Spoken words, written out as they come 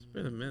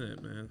been a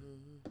minute, man.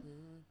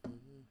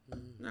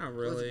 Not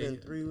really. It's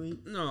been 3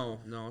 weeks? No.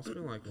 It's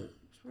been like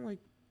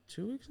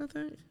 2 weeks, I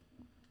think.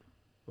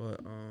 But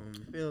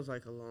feels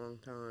like a long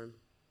time.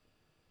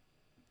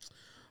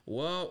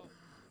 Well,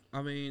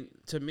 I mean,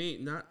 to me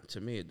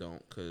it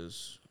don't,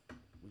 cause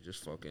we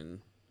just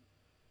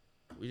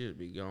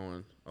be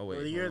going. Oh wait,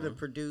 well, you're the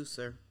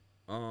producer.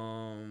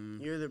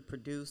 You're the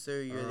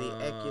producer. You're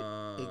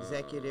the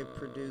executive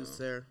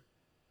producer.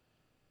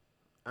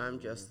 I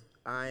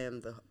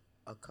am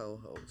a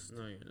co-host.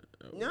 No, you're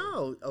not.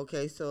 No.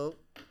 Okay, so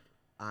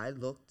I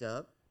looked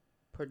up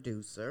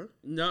producer.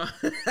 No.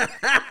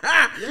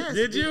 Yes.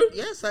 Did you?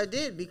 Yes, I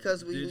did,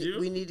 because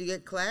we need to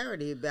get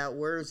clarity about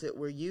words that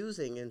we're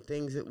using and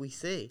things that we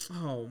see.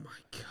 Oh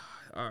my God.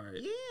 All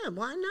right. Yeah,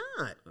 why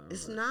not?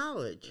 It's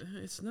knowledge.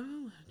 It's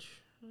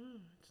knowledge.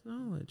 It's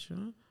knowledge,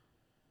 huh?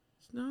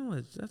 It's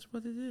knowledge. That's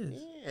what it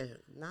is. Yeah,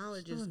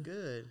 knowledge is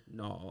good.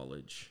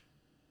 Knowledge.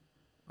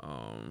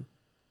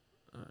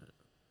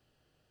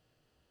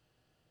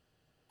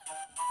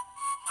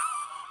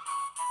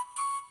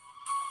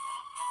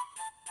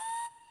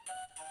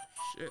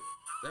 Shit,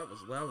 that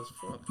was loud as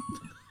fuck.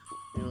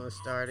 You want to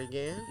start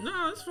again?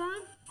 No, it's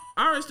fine.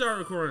 I already started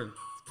recording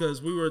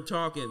because we were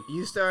talking.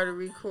 You started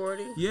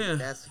recording? Yeah.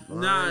 That's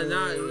fine.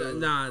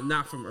 Nah,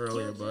 not from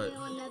earlier, but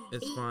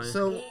it's fine.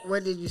 So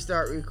when did you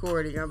start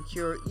recording? I'm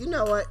curious. You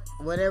know what?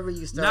 Whatever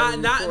you started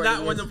recording,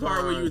 not when the part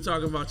fine. where you were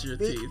talking about your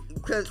teeth.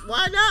 Because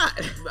why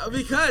not?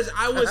 Because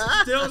I was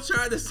still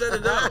trying to set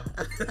it up.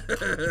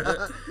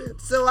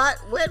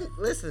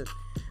 Listen.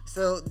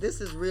 So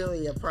this is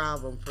really a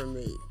problem for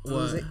me.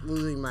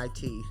 Losing my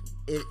teeth.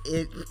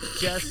 It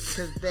just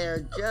because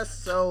they're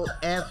just so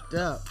effed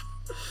up.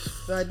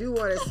 So I do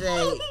want to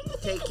say,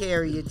 take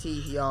care of your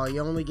teeth, y'all.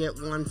 You only get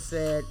one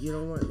set. You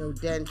don't want no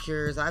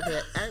dentures.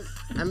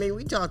 I mean,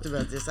 we talked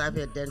about this. I've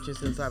had dentures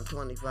since I'm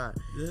 25.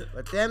 Yeah.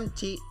 But them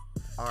teeth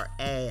are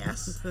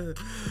ass.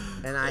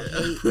 And I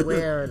hate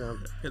wearing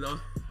them. You know?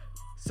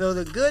 So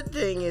the good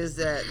thing is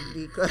that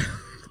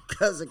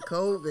because of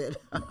COVID,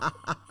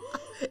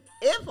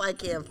 if I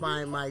can't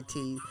find my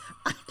teeth,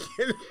 I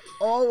can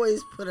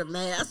always put a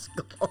mask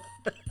on.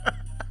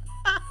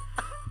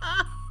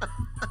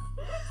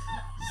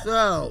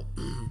 So,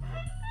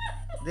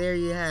 there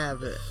you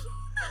have it.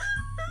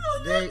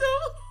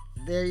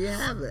 There you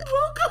have it.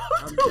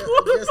 I'm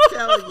just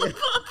telling you.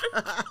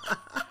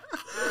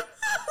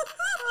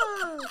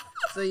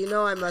 So you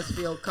know I must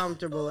feel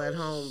comfortable at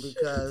home,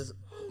 because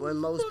when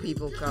most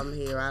people come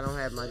here, I don't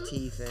have my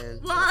teeth in.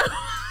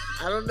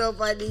 I don't know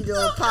if I need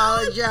to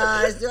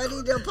apologize. Do I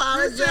need to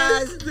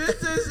apologize?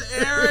 This is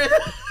Aaron.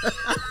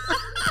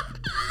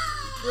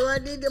 Do I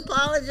need to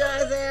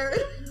apologize, Aaron?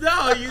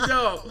 No, you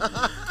don't.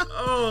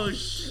 Oh,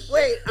 shit.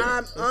 Wait,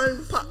 I'm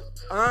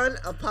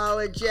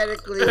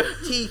unapologetically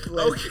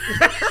teethless.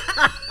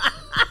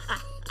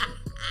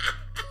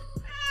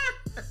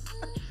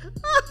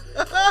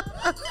 Okay.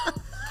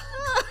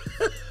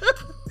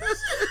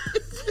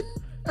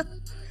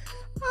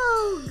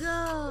 Oh,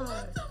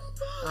 God.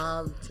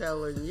 I'm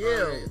telling you.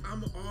 Right,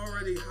 I'm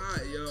already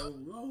hot, yo.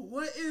 Bro,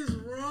 what is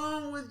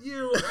wrong with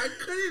you? I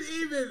couldn't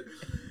even...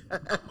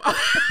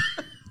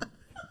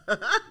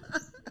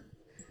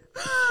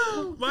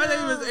 My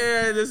name is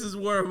Aaron. This is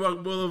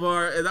Warbuck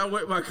Boulevard, and I'm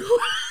with my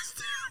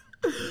co-host,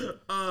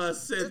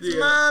 Cynthia. It's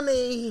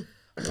Mommy.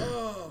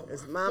 Oh,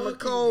 it's Mama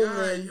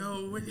Coleman.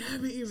 Yo, we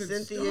haven't even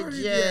Cynthia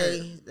started J.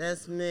 Yet.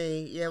 That's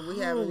me. Yeah, we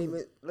haven't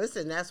even.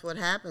 Listen, that's what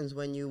happens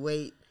when you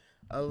wait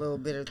a little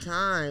bit of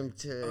time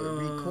to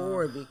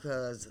record,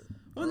 because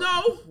a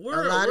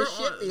lot of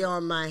shit be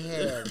on my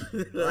head.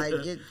 Like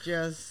it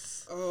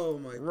just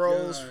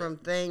rolls from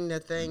thing to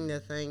thing to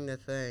thing to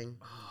thing.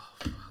 Oh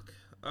fuck!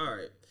 All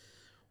right.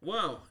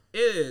 Well, it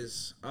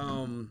is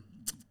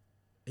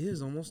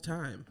almost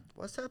time.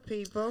 What's up,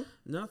 people?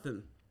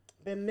 Nothing.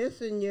 Been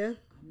missing you,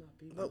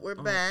 but we're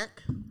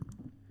back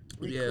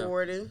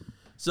recording. Yeah.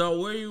 So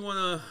where you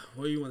wanna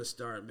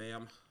start,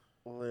 ma'am?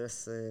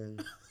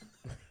 Listen.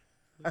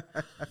 You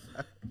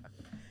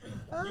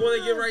want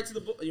to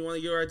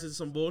get right to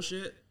some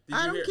bullshit?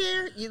 I don't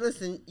care. You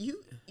listen.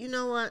 You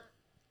know what?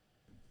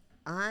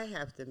 I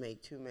have to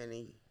make too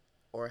many,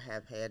 or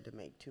have had to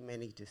make too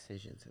many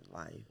decisions in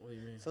life. What do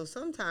you mean? So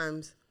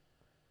sometimes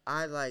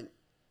I like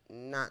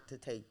not to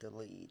take the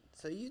lead.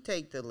 So you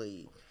take the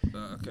lead.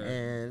 Okay.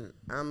 And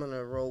I'm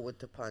gonna roll with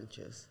the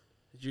punches.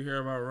 Did you hear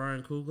about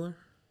Ryan Coogler?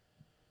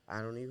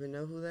 I don't even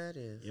know who that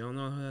is. You don't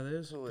know who that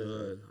is? Who Good. is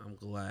it? I'm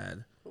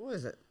glad. Who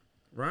is it?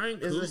 Ryan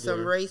Coogler. Is it some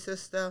racist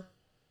stuff?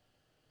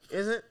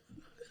 Is it?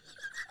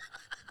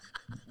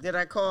 Did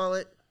I call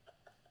it?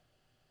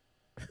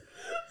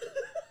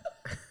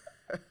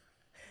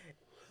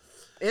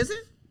 Is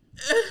it?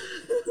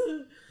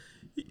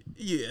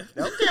 Yeah.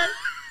 Okay.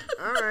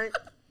 All right.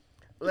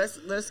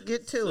 Let's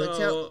get to it.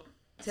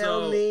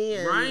 Tell me.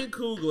 Ryan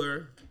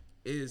Coogler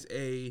is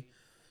a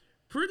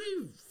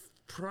pretty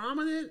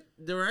prominent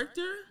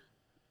director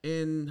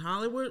in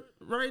Hollywood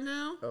right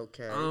now.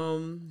 Okay.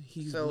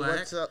 He's so black.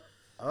 What's up?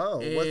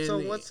 Oh, And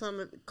what's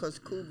some? Because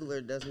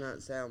Coogler does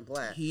not sound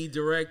black. he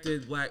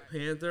directed Black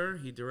Panther.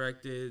 He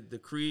directed the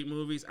Creed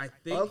movies. I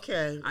think.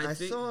 Okay, I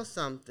think, saw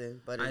something,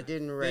 but it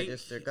didn't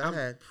register. Go I'm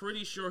ahead.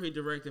 pretty sure he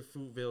directed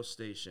Fruitvale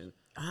Station.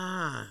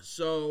 Ah,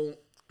 So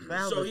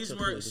Valda he's took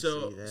working. me to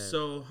see that.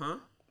 So huh?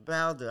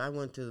 Valda, I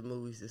went to the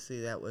movies to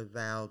see that with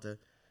Valda,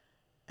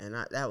 and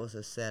that was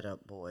a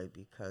setup, boy,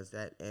 because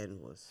that end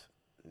was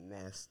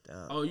messed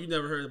up. Oh, you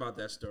never heard about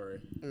that story?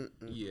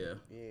 Yeah.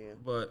 Yeah.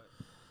 But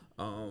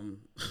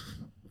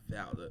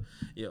Valda,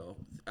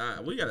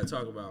 we got to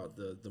talk about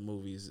the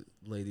movies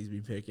ladies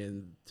be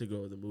picking to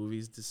go to the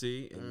movies to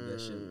see, and that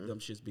shit, them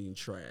shit's being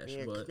trash.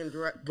 Yeah, but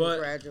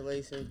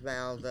congratulations,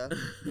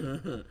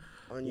 Valda,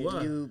 on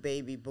your new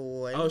baby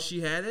boy. Oh,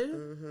 she had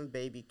it?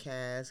 Baby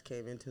Kaz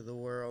came into the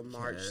world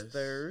March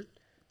 3rd,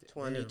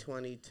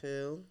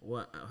 2022.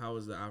 What? How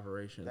was the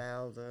operation?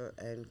 Valda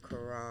and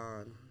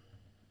Karan,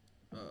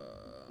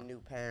 new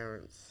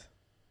parents.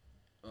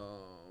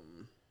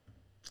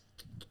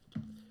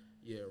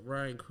 Yeah,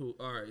 Ryan Cool.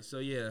 All right, so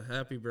yeah,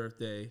 happy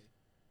birthday,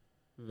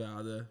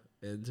 Valda,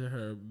 and to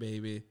her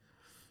baby,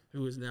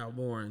 who is now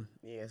born.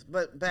 Yes,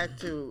 but back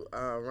to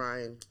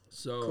Ryan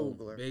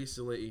Coogler.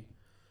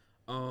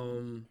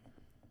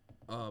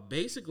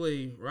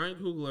 Basically, Ryan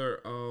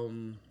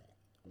Coogler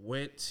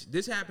went.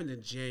 This happened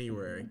in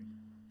January,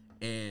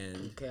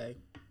 and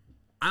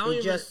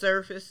It just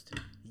surfaced.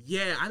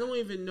 Yeah, I don't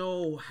even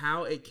know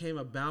how it came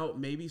about.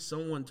 Maybe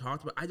someone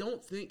talked about. I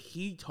don't think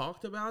he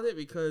talked about it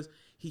because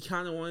he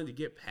kind of wanted to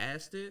get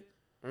past it.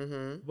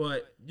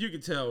 But you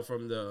could tell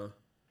from the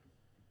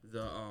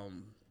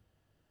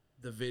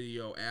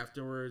video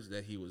afterwards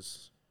that he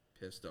was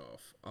pissed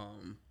off.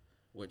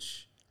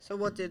 So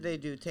what did they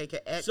do? Take an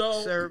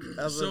excerpt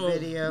of a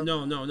video?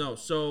 No.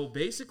 So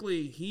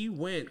basically, he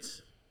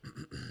went.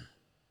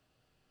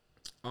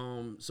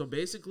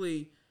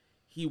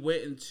 He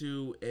went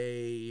into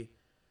a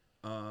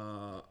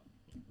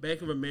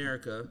Bank of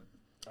America,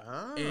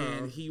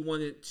 and he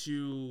wanted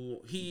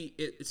to.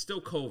 It's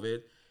still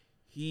COVID.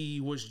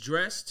 He was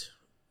dressed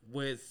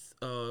with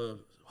a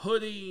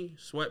hoodie,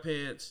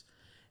 sweatpants,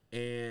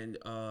 and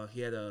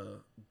he had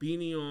a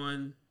beanie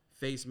on,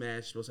 face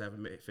mask. Supposed to have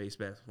a face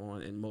mask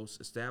on in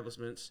most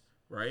establishments,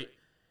 right?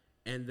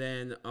 And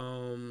then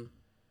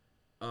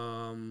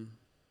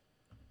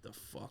the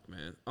fuck,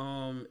 man.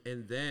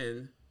 And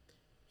then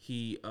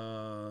he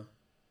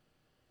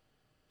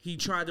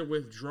tried to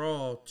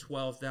withdraw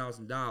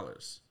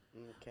 $12,000.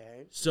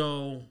 Okay.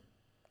 So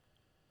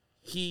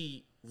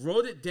he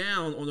wrote it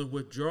down on a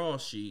withdrawal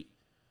sheet,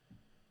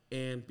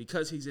 and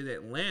because he's in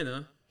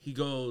Atlanta, he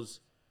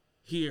goes,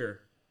 "Here,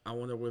 I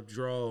want to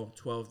withdraw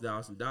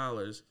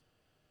 $12,000.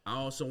 I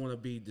also want to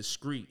be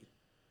discreet.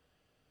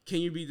 Can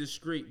you be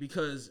discreet?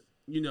 Because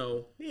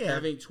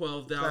having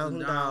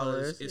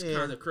 $12,000 is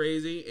kind of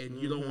crazy, and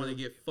you don't want to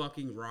get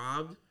fucking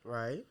robbed."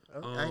 Right.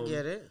 I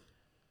get it.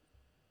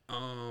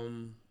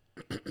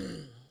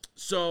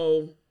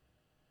 So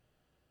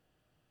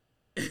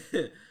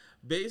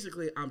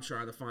basically, I'm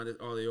trying to find this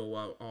audio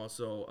while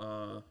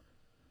also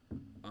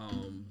fuck,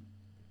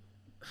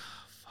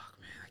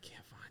 man, I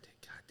can't find it.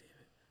 God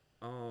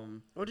damn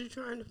it. What are you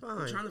trying to find?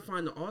 I'm trying to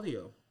find the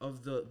audio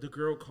of the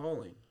girl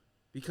calling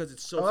because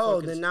it's so.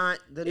 The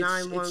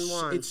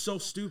 911. It's so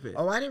stupid.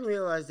 Oh, I didn't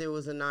realize there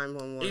was a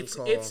 911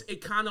 call.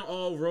 It kind of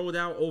all rolled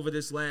out over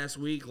this last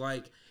week.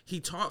 Like, he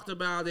talked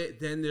about it.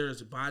 Then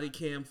there's body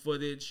cam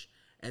footage,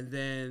 and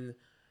then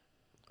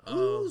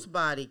whose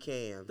body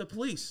cam? The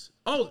police.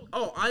 Oh,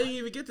 I didn't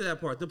even get to that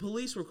part. The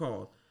police were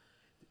called.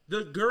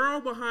 The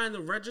girl behind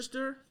the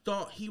register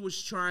thought he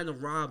was trying to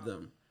rob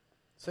them.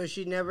 So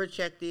she never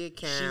checked the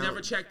account. She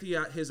never checked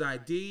his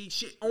ID.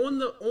 She on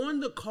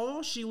the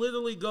call. She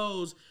literally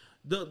goes.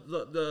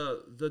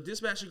 The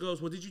dispatcher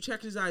goes, "Well, did you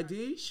check his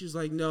ID?" She's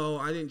like, "No,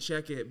 I didn't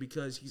check it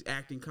because he's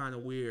acting kind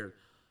of weird."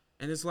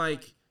 And it's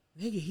like,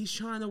 nigga, he's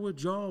trying to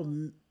withdraw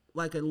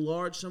like a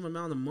large sum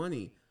amount of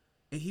money,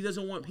 and he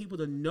doesn't want people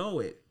to know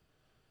it,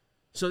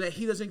 so that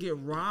he doesn't get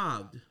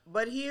robbed.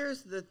 But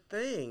here's the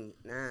thing,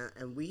 and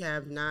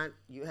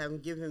you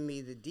haven't given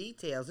me the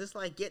details. It's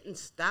like getting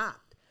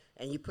stopped,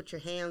 and you put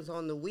your hands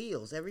on the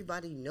wheels.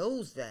 Everybody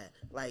knows that.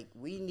 Like,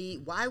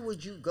 why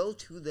would you go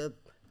to the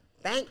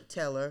bank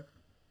teller?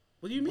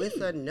 What do you mean?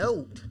 With a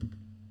note.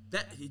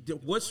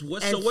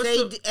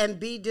 And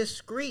be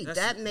discreet.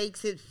 That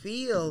makes it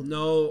feel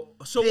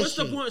So fishy. What's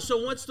the point? So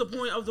what's the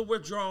point of the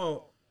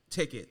withdrawal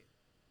ticket?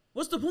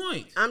 What's the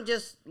point? I'm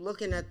just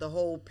looking at the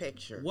whole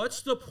picture.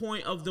 What's the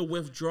point of the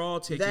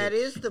withdrawal ticket? That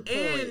is the point.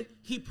 And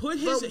he put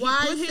his. But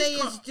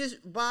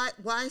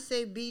why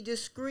say be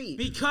discreet?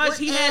 Because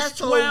he has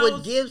 12.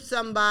 Would give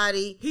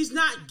somebody. He's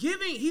not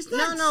giving. He's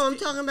not. No. I'm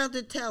talking about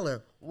the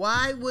teller.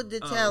 Why would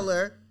the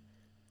teller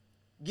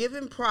give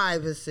him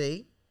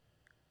privacy?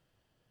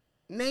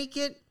 Make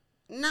it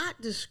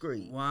not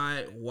discreet.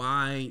 Why?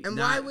 And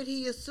why would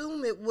he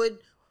assume it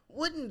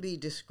wouldn't be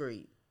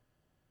discreet?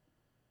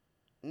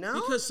 No,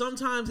 because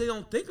sometimes they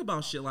don't think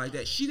about shit like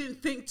that. She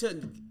didn't think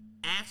to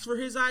asked for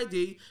his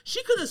ID.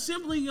 She could have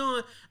simply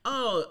gone,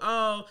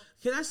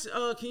 can I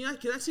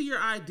see your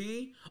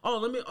ID?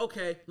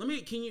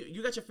 Can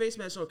you got your face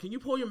mask on? Can you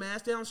pull your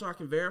mask down so I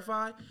can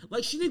verify?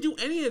 Like, she didn't do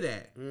any of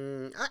that.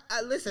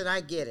 Listen,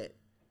 I get it.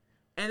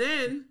 And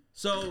then,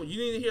 so you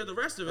need to hear the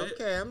rest of it.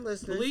 Okay, I'm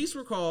listening. Police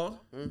were called.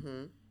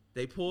 Mm-hmm.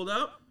 They pulled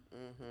up.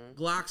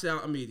 Mm-hmm. Glocks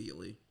out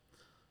immediately.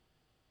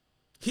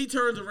 He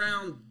turns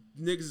around.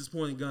 Niggas is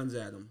pointing guns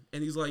at him.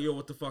 And he's like, yo,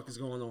 what the fuck is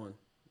going on?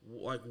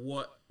 Like,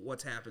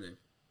 what's happening?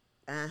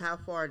 And how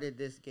far did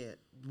this get?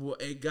 Well,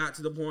 it got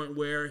to the point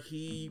where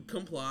he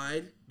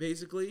complied,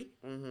 basically.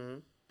 Mm-hmm.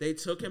 They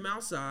took him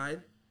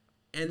outside.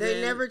 And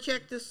they never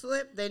checked the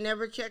slip? They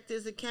never checked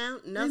his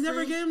account? Nothing? They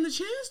never gave him the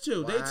chance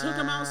to. Wow. They took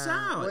him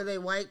outside. Were they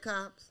white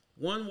cops?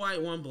 One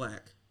white, one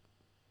black.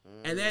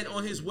 And then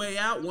on his way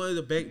out, one of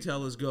the bank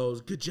tellers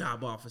goes, good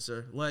job,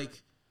 officer.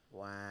 Like,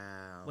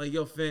 wow. Like,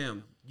 yo,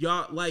 fam.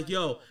 Y'all, like,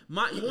 yo, you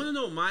want to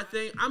know my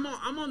thing? I'm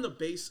on the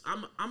base.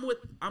 I'm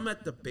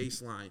at the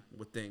baseline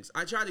with things.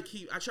 I try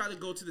to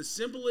go to the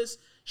simplest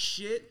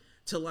shit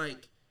to,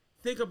 like,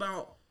 think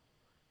about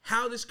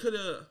how this could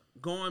have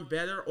gone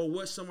better or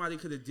what somebody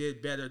could have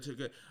did better to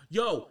get.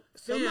 Yo,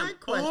 so fam, my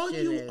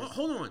question is,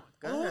 hold on.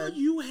 All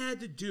you had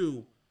to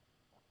do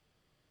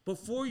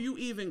before you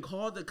even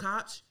called the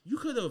cops, you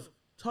could have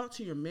talked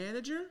to your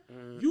manager.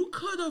 You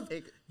could have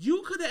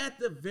at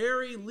the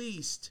very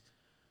least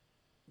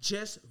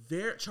just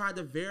tried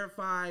to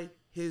verify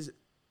his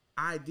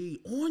ID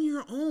on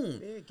your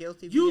own. Yeah,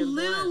 guilty. You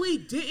literally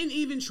didn't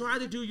even try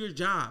to do your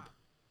job.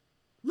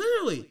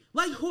 Literally,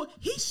 like,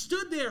 he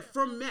stood there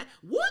from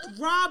when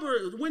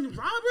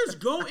robbers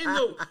go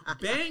into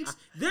banks,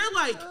 they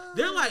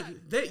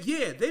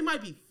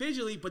might be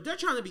fidgety, but they're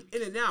trying to be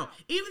in and out.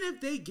 Even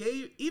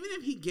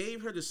if he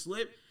gave her the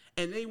slip,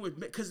 and they would,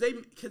 because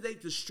they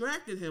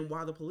distracted him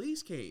while the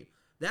police came.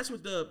 That's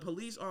what the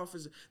police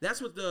officer. That's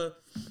what the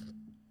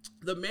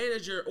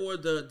manager or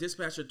the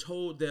dispatcher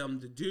told them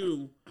to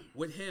do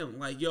with him.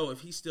 Like, yo, if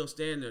he's still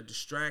standing there,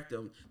 distract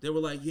him. They were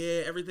like,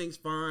 yeah, everything's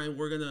fine.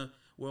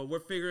 We're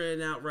figuring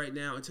it out right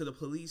now until the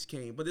police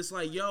came. But it's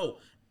like, yo,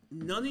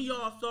 none of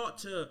y'all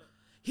thought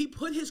he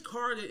put his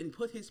card in and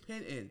put his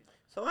pen in.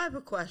 So I have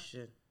a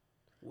question.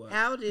 What?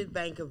 How did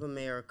Bank of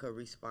America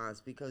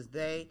respond? Because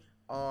they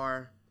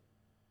are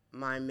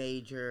my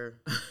major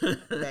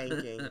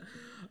banking.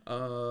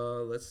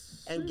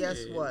 Let's and see.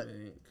 Guess what?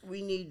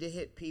 We need to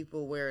hit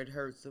people where it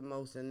hurts the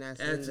most, and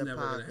that's in the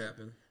never pocket. Gonna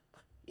happen.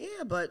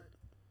 Yeah, but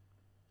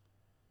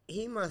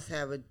he must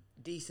have a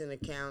decent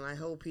account. I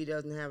hope he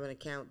doesn't have an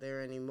account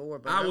there anymore.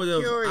 But I would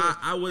have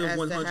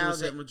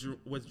 100%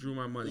 withdrew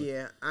my money.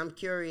 Yeah, I'm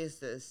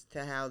curious as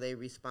to how they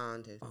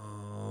responded.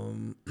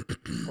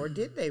 Or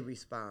did they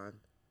respond?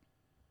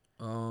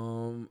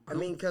 I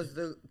mean, because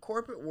the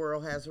corporate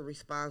world has a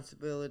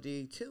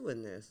responsibility too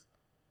in this.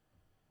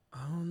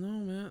 I don't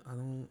know, man. I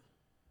don't.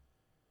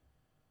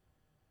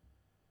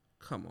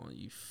 Come on,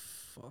 you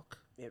fuck.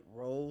 It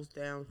rolls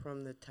down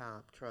from the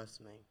top.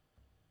 Trust me.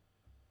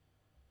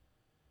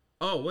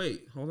 Oh,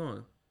 wait. Hold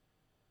on.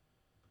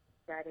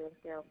 I didn't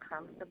feel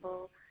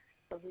comfortable.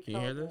 So he Can you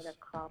hear this?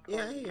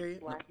 Yeah, I hear you.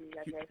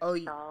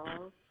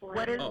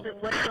 What is on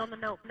the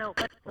note? No.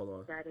 Hold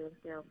on. I didn't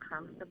feel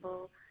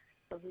comfortable.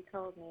 So he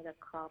told me to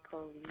call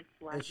police.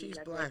 And she's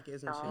black,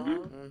 isn't she?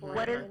 Mm-hmm.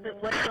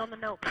 What's on the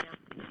note, ma'am?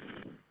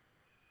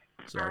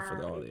 Sorry for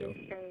the audio. It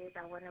just says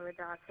I want to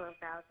withdraw $12,000.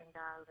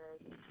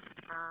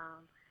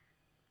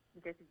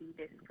 Just be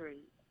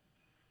discreet.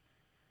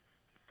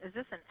 Is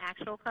this an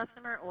actual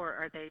customer, or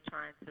are they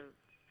trying to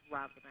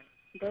rob the bank?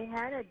 They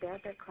had a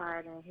debit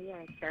card, and he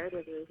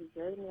inserted it. He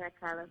gave me a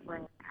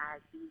California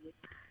ID,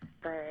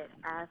 but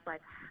I was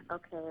like,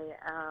 okay.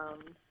 I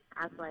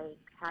was like,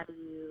 how do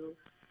you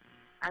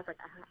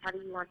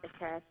want the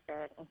cash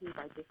back? And he's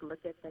like, just look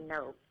at the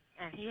note.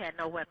 And he had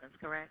no weapons,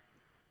 correct?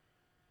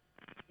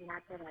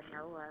 Not that I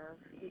know of.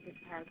 He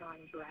just has on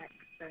black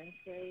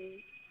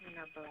sunshades and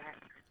a black.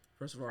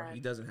 First of all, he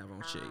doesn't have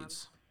on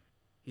shades.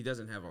 He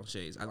doesn't have on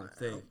shades, I don't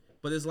think.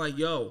 But it's like,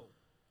 yo,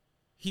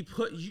 he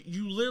put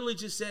you literally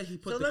just said he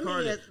put the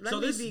card in.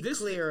 Let me be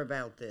clear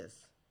about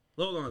this.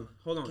 Hold on.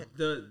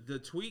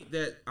 The tweet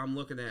that I'm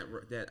looking at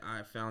that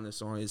I found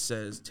this on, it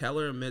says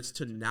teller admits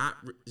to not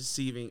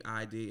receiving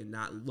ID and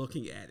not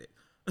looking at it.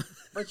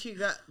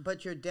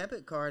 But your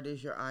debit card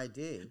is your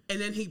ID.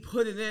 And then he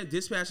put it in.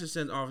 Dispatcher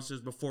sent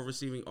officers before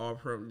receiving all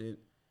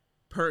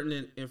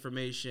pertinent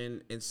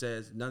information, and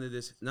says none of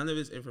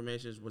his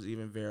information was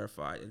even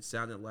verified, and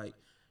sounded like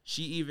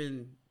she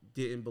even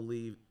didn't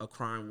believe a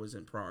crime was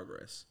in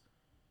progress.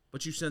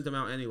 But you sent them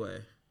out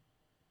anyway.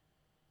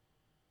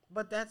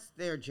 But that's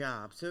their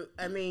job. So,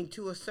 I mean,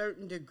 to a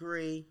certain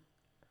degree,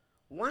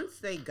 once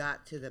they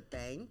got to the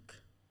bank,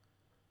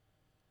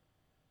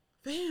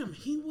 fam,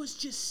 he was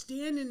just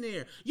standing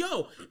there.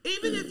 Yo,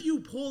 even if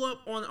you pull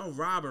up on a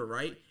robber,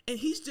 right? And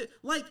he's just,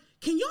 like,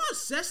 can y'all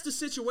assess the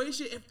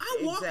situation? If I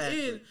walk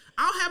in,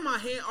 I'll have my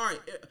hand, all right,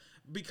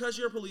 because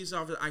you're a police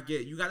officer, I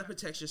get it. You got to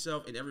protect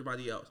yourself and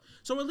everybody else.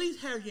 So at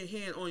least have your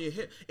hand on your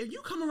hip. If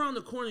you come around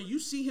the corner, you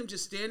see him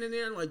just standing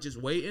there, like, just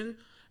waiting,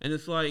 And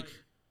it's like,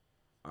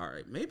 all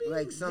right, maybe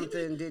like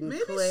something didn't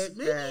maybe, click.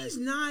 Maybe he's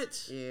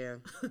not. Yeah.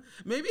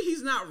 Maybe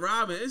he's not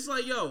robbing. It's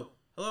like, yo,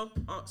 hello,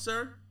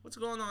 sir, what's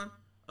going on?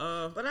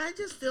 But I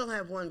just still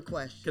have one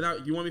question. Can I?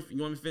 You want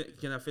me?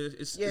 Can I finish?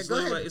 It's Go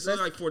ahead. It's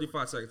only like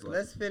 45 seconds left.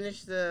 Let's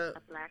finish the.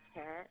 A black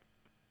cat.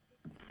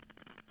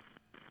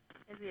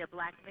 Is he a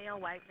black male,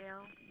 white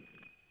male?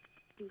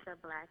 He's a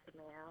black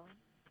male.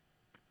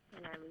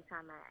 And every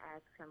time I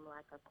ask him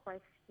like a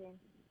question,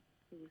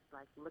 he's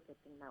like, look at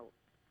the note.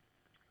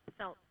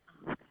 So,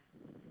 okay.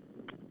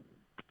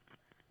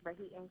 But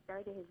he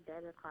inserted his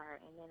debit card,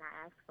 and then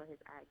I asked for his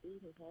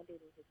ID. He handed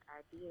me his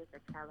ID as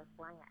a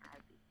California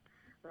ID.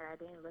 But I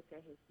didn't look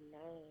at his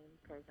name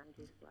because I'm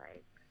just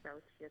like so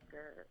shook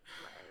up.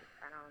 Like,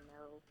 I don't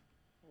know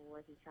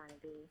what he's trying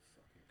to do.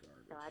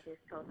 So I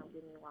just told him,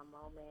 give me one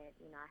moment.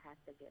 You know, I have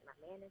to get my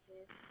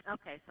manager.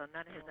 Okay, so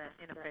none of his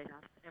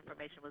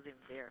information was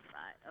even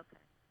verified. Okay.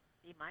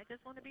 He might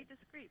just want to be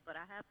discreet, but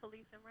I have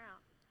police en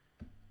route.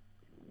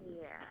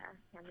 Yeah,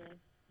 I mean,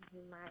 he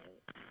might.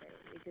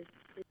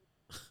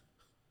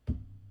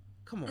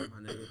 Come on, my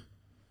nigga.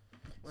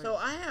 So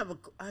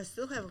I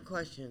still have a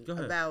question Go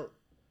ahead. about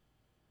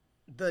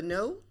the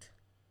note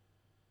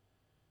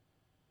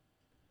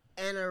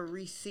and a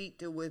receipt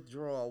to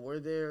withdraw. Were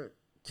there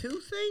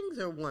two things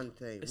or one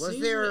thing? Was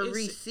there a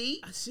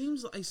receipt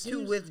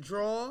to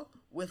withdraw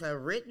with a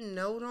written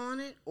note on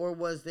it, or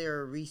was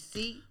there a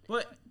receipt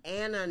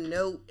and a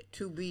note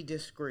to be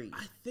discreet?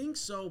 I think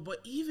so, but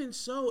even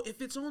so,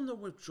 if it's on the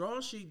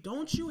withdrawal sheet,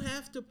 don't you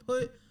have to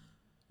put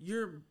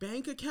your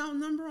bank account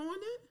number on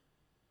it?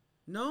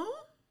 No?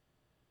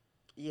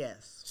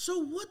 Yes. So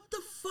what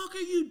the fuck are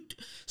you...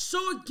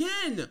 So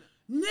again,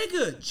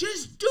 nigga,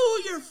 just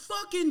do your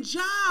fucking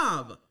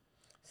job.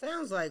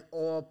 Sounds like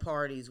all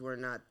parties were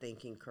not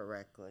thinking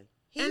correctly.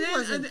 He And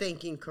wasn't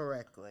thinking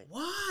correctly.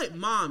 Why?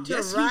 Mom, To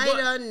yes, write he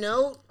was. a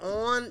note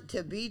on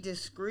to be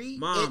discreet,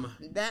 Mom.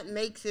 that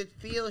makes it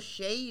feel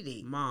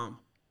shady. Mom,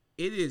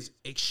 it is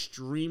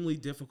extremely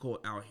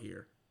difficult out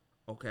here,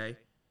 okay?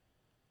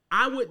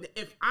 I would,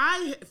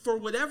 for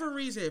whatever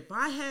reason, if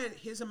I had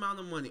his amount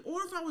of money,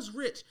 or if I was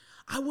rich,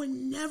 I would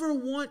never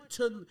want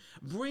to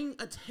bring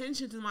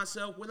attention to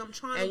myself when I'm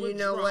trying to withdraw. And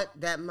you know what?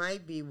 That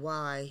might be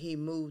why he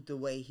moved the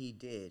way he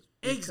did.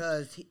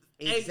 Because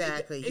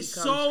it's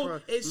so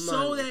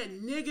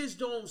that niggas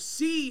don't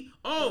see,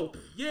 oh,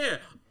 yeah,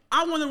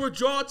 I want to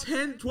withdraw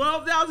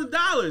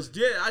 $12,000.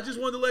 Yeah, I just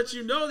wanted to let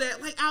you know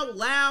that, like, out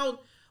loud.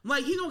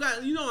 Like, he don't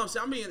got, you know what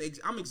I'm saying?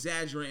 I'm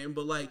exaggerating,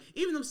 but, like,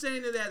 even I'm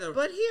saying that.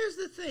 But here's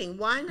the thing.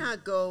 Why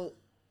not go?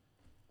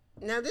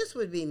 Now, this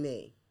would be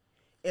me.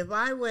 If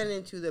I went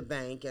into the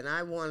bank and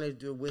I wanted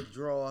to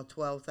withdraw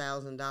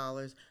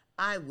 $12,000,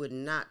 I would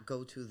not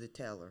go to the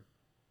teller.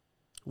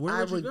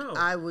 Where would you go?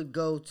 I would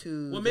go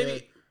to. Well,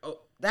 maybe.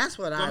 That's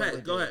what I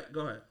would do.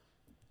 Go ahead.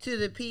 To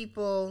the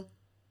people,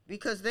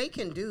 because they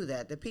can do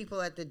that. The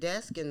people at the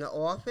desk in the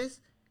office,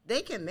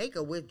 they can make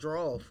a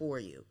withdrawal for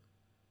you.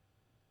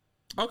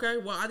 Okay,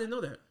 well, I didn't know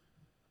that.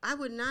 I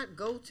would not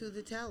go to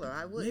the teller.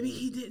 I would. Maybe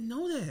he didn't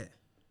know that.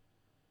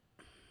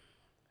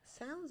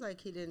 Sounds like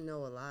he didn't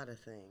know a lot of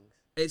things.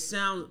 It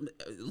sounds.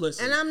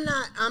 Listen. And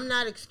I'm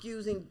not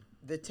excusing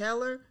the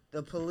teller,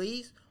 the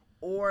police,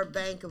 or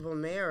Bank of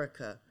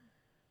America,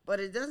 but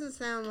it doesn't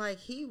sound like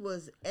he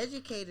was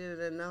educated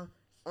enough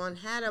on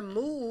how to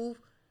move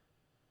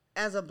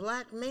as a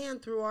black man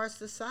through our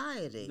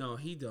society. No,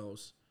 he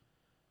knows.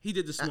 He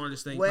did the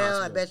smartest thing well,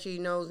 possible. I bet you he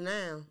knows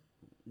now.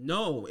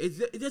 No,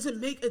 it doesn't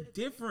make a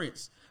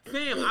difference.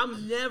 Fam, I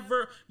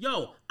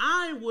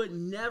would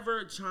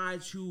never try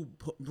to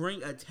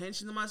bring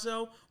attention to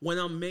myself when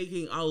I'm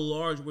making a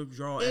large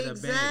withdrawal at a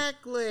bank.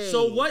 Exactly.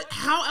 So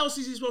how else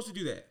is he supposed to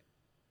do that?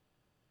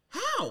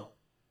 How?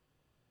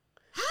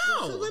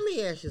 So let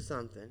me ask you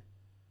something.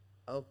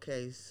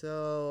 Okay,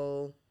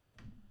 so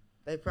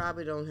they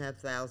probably don't have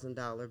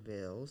 $1,000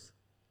 bills.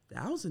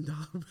 $1,000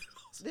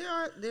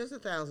 bills? There's a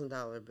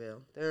 $1,000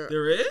 bill.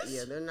 There is?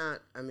 Yeah, they're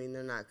not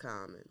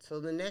common. So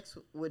the next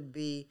would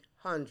be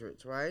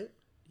hundreds, right?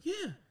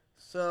 Yeah.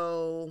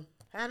 So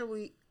how do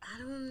we? I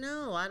don't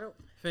know.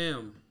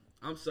 Fam,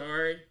 I'm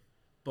sorry,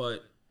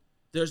 but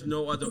there's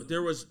no other.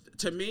 There was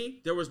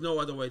no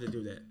other way to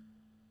do that. 10.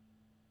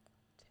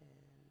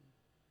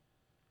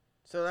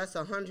 So that's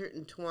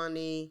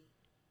 120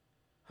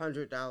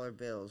 $100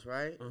 bills,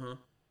 right?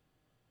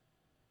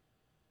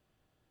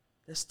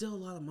 That's still a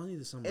lot of money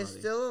to somebody. It's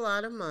still a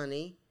lot of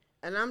money,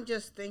 and I'm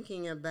just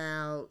thinking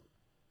about,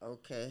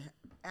 okay,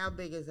 how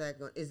big is that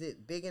going? Is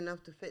it big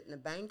enough to fit in a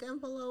bank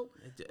envelope?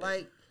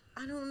 Like,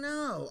 I don't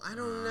know. I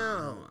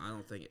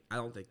don't think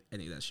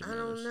any of that shit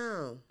matters. I don't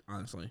know.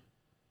 Honestly,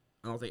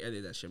 I don't think any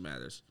of that shit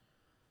matters.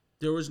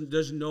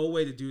 There's no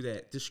way to do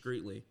that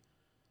discreetly.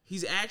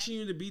 He's asking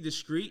you to be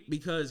discreet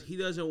because he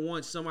doesn't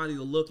want somebody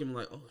to look at him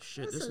like, oh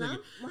shit, this nigga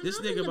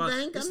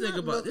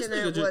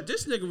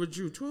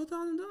withdrew $12,000.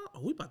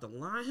 Oh, we about to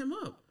line him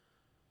up.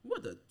 We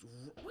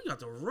got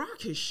to rock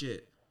his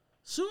shit.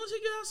 Soon as he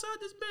get outside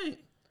this bank.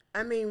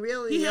 I mean,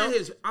 really, he had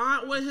his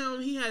aunt with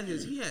him. He had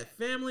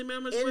family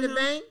members with him. In the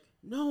bank?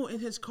 No, in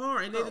his car,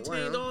 and they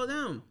detained all of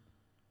them.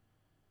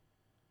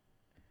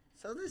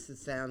 So this is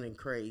sounding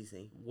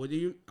crazy. What do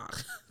you?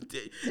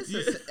 This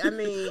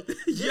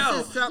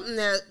is something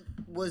that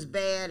was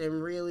bad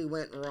and really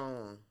went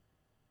wrong.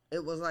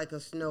 It was like a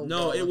snowball.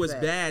 No, it was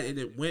effect. bad and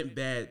it went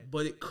bad,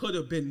 but it could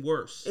have been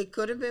worse. It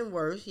could have been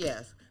worse,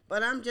 yes.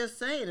 But I'm just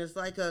saying, it's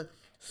like a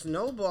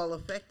snowball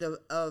effect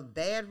of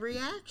bad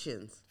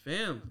reactions.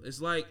 Fam, it's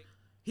like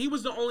he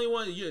was the only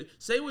one. You're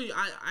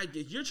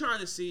trying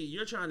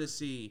to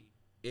see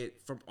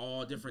it from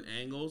all different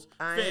angles.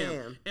 I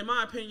am. In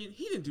my opinion,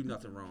 he didn't do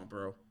nothing wrong,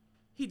 bro.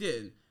 He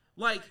didn't.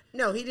 Like,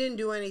 no, he didn't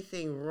do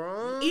anything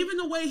wrong. Even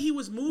the way he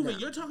was moving. No.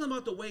 You're talking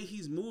about the way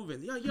he's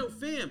moving. Yo,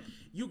 fam,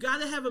 you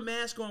gotta have a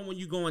mask on when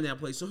you go in that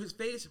place, so his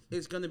face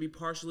is gonna be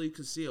partially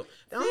concealed.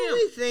 The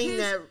only thing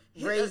that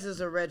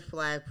raises a red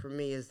flag for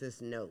me is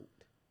this note.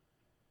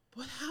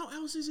 But how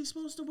else is he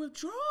supposed to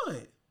withdraw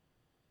it?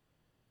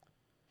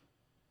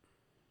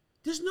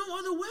 There's no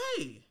other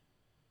way.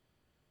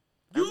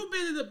 You've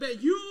been in the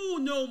bank. You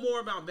know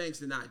more about banks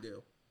than I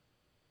do.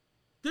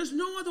 There's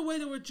no other way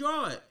to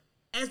withdraw it.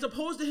 As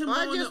opposed to him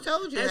I just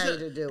told you how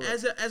to do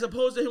it. As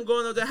opposed to him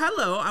going up there,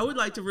 hello, I would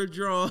like to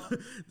withdraw,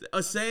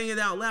 saying it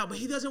out loud. But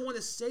he doesn't want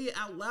to say it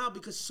out loud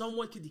because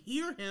someone could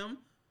hear him.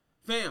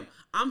 Fam,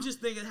 I'm just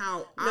thinking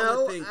how I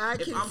would think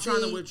if I'm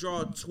trying to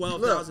withdraw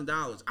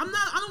 $12,000.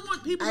 I don't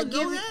want people to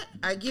know that.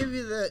 I give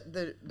you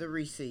the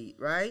receipt,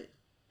 right?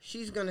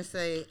 She's going to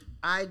say,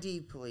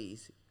 ID,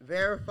 please.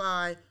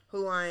 Verify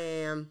who I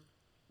am,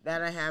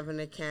 that I have an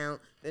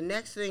account. The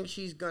next thing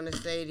she's going to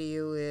say to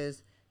you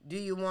is, do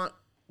you want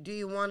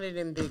it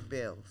in big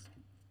bills?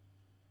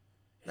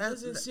 It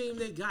doesn't seem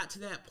they got to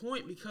that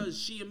point because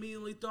she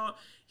immediately thought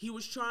he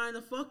was trying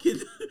to fucking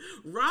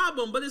rob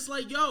him. But it's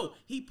like, yo,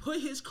 he put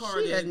his card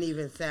in. She doesn't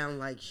even sound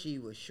like she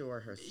was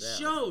sure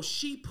herself. Yo,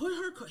 he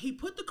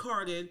put the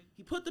card in,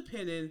 he put the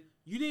pin in.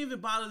 You didn't even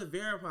bother to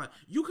verify.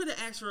 You could have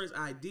asked for his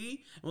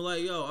ID and were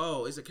like,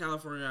 it's a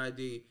California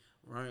ID.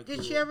 Right,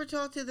 Did she ever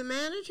talk to the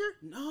manager?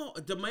 No,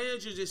 the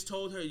manager just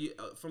told her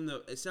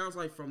it sounds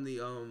like from the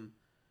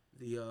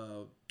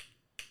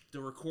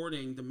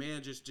recording, the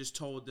manager just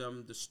told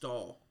them to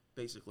stall,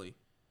 basically,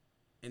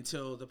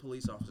 until the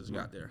police officers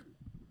got there.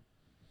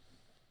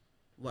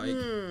 Like,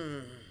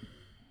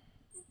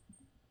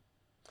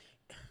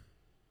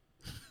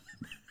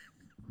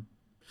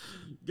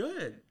 Go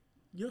ahead.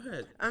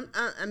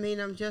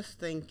 I'm just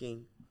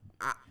thinking.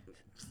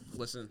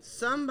 Listen.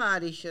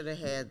 Somebody should have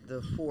had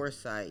the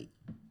foresight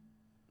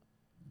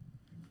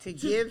to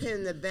give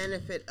him the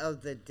benefit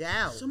of the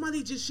doubt.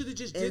 Somebody just should have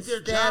just did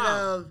their job. Instead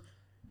of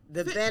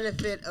the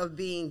benefit of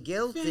being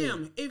guilty.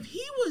 Fam, if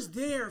he was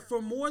there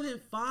for more than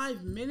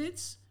 5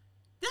 minutes,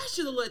 that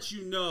should have let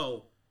you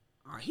know,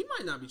 he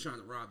might not be trying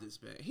to rob this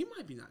bank. He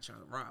might be not trying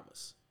to rob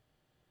us.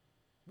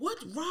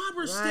 What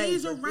robber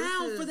stays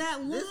around for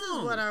that long? This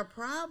is what our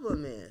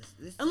problem is.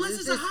 Unless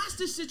it's a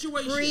hostage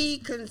situation.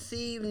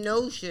 Preconceived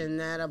notion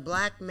that a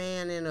black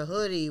man in a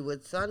hoodie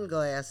with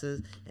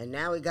sunglasses and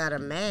now he got a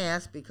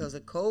mask because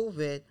of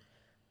COVID,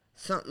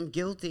 something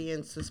guilty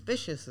and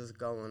suspicious is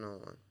going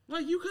on.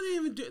 Like, you couldn't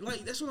even do,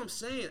 like, that's what I'm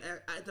saying.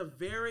 At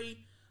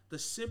the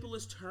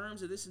simplest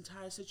terms of this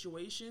entire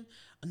situation,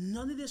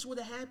 none of this would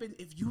have happened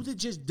if you'd have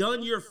just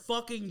done your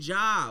fucking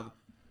job.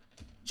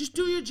 Just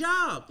do your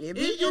job.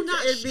 If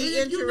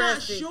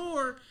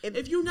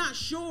you're not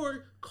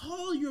sure,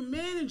 call your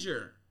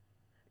manager.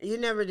 You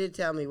never did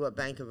tell me what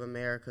Bank of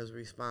America's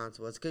response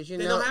was, because they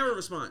don't have a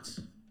response.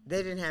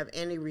 They didn't have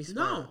any response.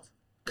 No,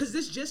 because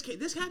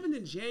this happened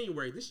in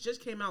January. This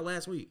just came out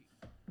last week.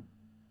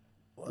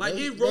 Well, like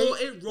it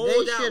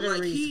rolled out.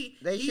 Like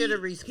they should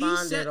have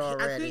responded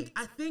already.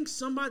 I think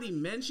somebody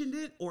mentioned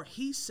it or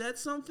he said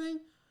something,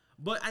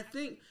 but I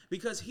think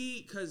because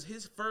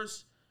his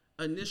first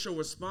initial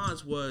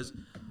response was,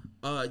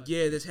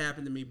 this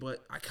happened to me,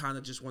 but I kind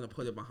of just want to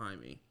put it behind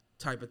me,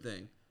 type of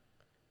thing.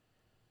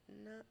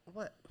 No,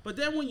 what? But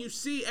then when you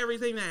see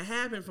everything that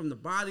happened, from the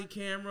body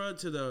camera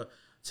to the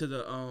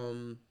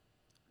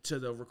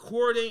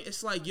recording,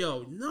 it's like,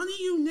 yo, none of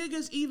you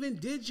niggas even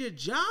did your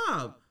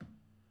job.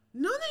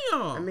 None of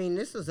y'all. I mean,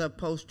 this is a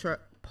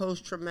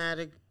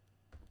post-traumatic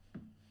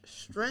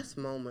stress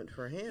moment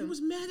for him. He was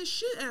mad as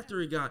shit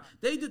after he got.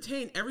 They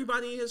detained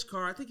everybody in his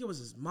car. I think it was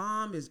his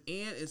mom, his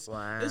aunt.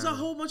 There's a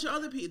whole bunch of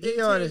other people. They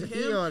detained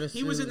him.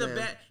 He was in the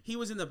back. He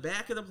was in the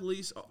back of the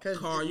police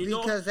car.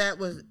 Because that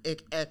was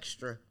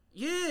extra.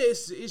 Yeah,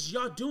 it's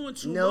y'all doing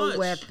too much. No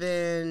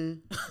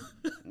weapon,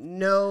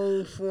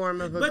 no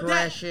form of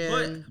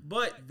aggression.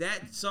 But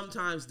that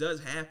sometimes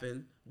does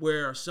happen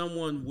where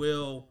someone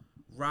will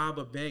rob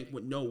a bank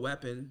with no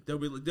weapon.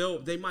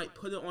 They might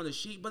put it on a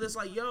sheet, but it's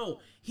like, yo,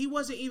 he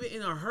wasn't even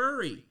in a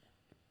hurry.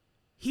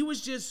 He was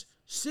just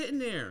sitting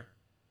there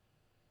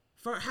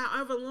for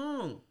however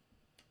long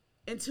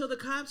until the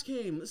cops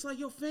came. It's like,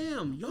 yo,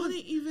 fam, y'all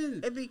didn't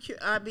even.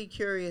 I'd be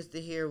curious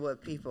to hear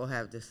what people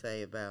have to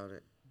say about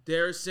it.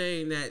 They're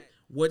saying that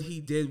what he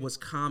did was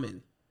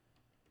common.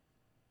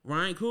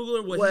 Ryan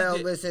Coogler, well,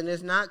 listen,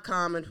 it's not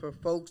common for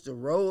folks to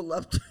roll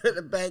up to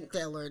the bank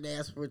teller and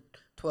ask for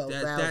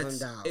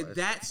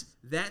 $12,000.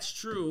 That's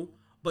true,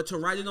 but to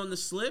write it on the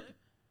slip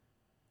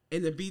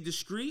and to be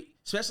discreet,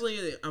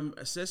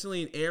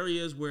 especially in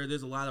areas where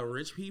there's a lot of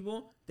rich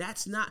people,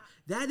 that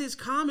is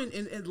common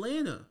in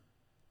Atlanta.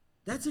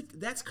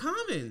 That's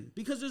common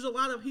because there's a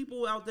lot of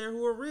people out there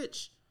who are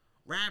rich,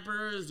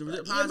 rappers,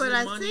 depositing but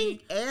I money.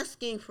 think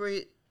asking for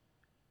it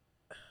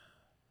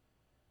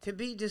to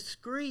be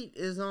discreet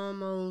is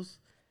almost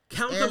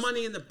count the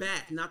money in the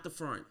back, not the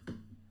front.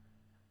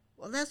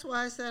 Well, that's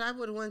why I said I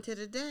would have went to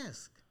the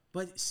desk.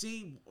 But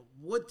see,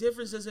 what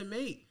difference does it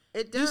make?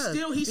 It does.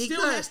 He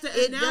still has to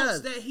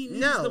announce that he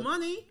needs the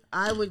money.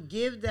 I would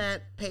give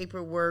that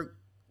paperwork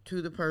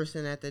to the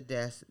person at the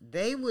desk.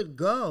 They would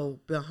go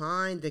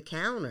behind the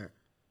counter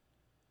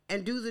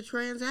and do the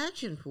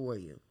transaction for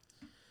you.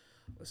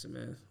 Listen,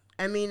 man.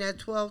 I mean, at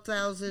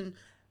 $12,000,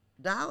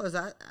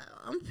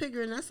 I'm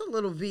figuring that's a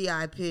little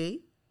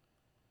VIP,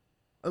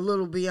 a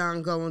little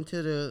beyond going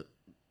to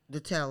the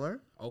teller.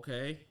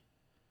 Okay.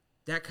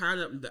 That kind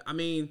of, I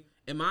mean,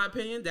 in my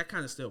opinion, that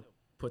kind of still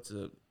puts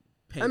a.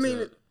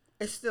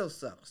 It still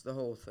sucks, the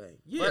whole thing.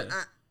 Yeah.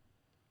 But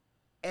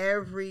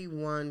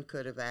everyone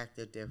could have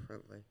acted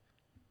differently.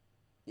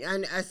 Yeah,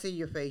 I see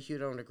your face. You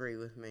don't agree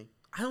with me.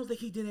 I don't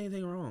think he did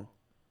anything wrong.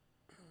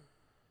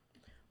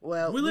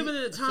 Well, we're living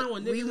in a time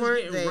when niggas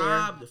are getting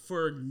robbed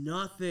for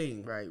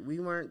nothing. Right. We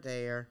weren't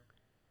there.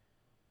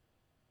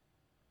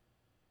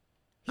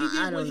 He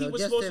did what he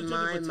was supposed to do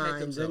to protect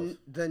himself.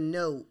 The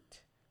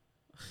note.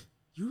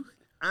 You?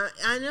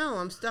 I know.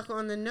 I'm stuck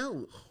on the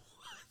note.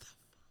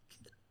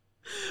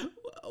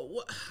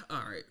 What?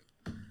 All right.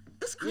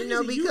 That's crazy.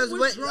 Because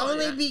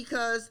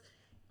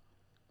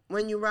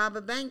when you rob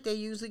a bank, they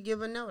usually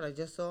give a note. I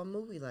just saw a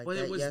movie like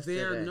that yesterday. But it was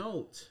their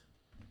note.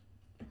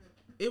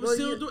 It was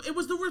it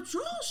was the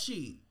withdrawal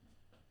sheet.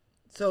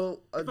 So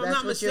if I'm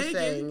not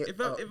mistaken,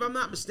 if I'm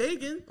not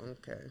mistaken,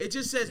 okay, it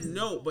just says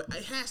note, but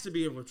it has to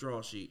be a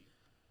withdrawal sheet.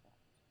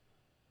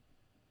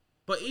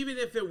 But even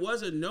if it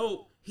was a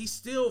note, he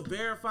still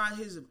verified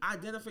his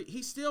identification.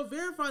 He still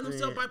verified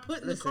himself by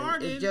putting the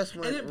card in and then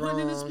putting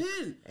in his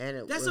PIN.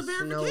 That's a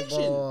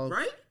verification,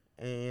 right?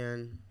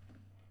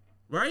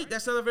 Right?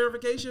 That's not a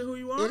verification of who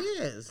you are? It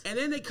is. And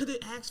then they could have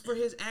asked for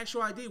his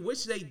actual ID,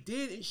 which they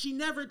did, and she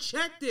never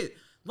checked it.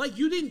 Like,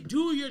 you didn't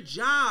do your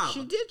job.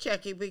 She did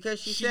check it because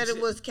she said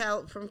it was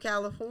from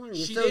California.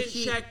 She didn't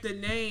check the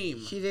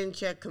name. She didn't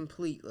check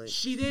completely.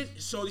 She didn't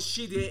check it.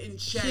 She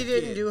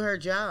didn't do her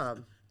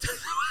job.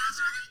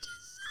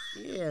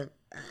 Yeah.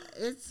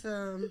 It's, That's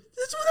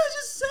what I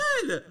just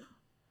said.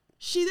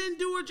 She didn't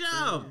do her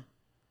job.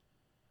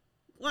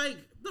 Like,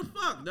 the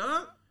fuck,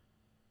 dog?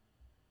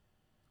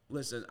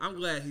 Listen, I'm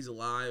glad he's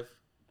alive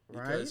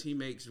because he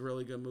makes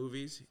really good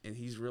movies and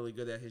he's really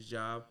good at his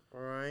job.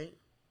 Right.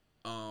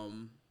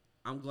 I'm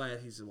glad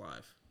he's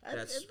alive.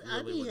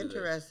 I'd be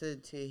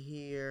interested to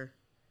hear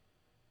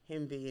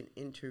him being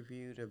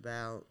interviewed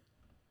about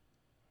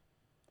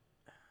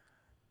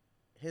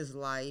his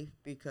life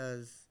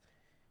because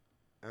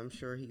I'm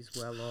sure he's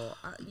well off.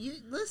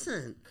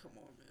 Listen. Come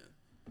on, man.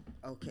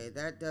 Okay,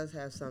 that does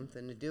have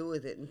something to do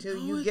with it. Until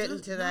you get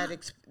into that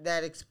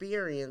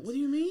experience. What do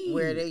you mean?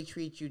 Where they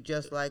treat you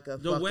just like a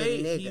fucking nigga. The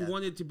way he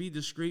wanted to be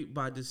discreet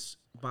by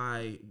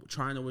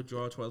trying to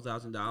withdraw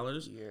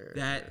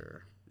 $12,000.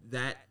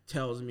 That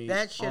tells me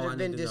that should have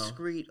been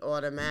discreet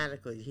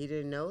automatically. He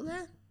didn't know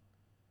that?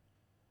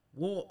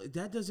 Well,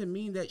 that doesn't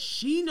mean that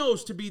she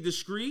knows to be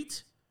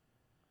discreet.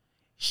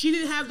 She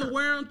didn't have the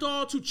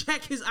wherewithal to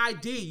check his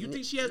ID. You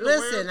think she has the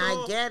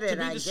wherewithal to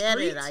be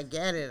discreet? I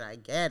get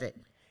it.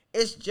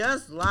 It's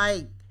just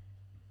like,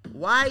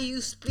 why are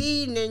you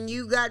speeding and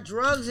you got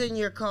drugs in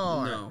your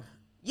car? No.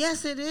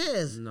 Yes, it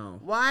is. No.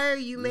 Why are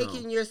you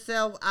making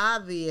yourself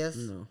obvious?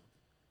 No.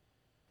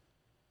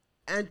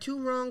 And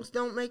two wrongs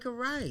don't make a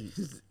right.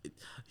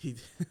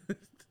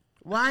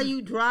 Why are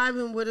you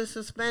driving with a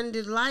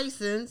suspended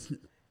license?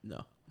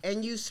 No.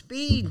 And you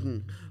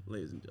speeding?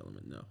 Ladies and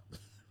gentlemen, no.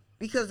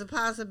 Because the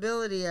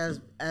possibility as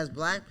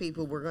black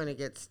people we're going to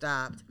get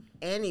stopped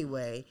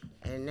anyway,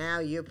 and now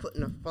you're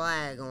putting a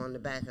flag on the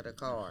back of the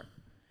car.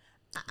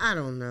 I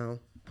don't know.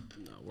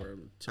 No, we're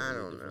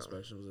totally different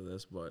specials of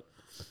this, but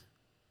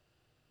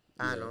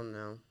I don't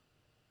know.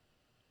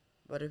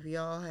 But if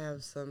y'all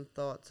have some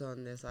thoughts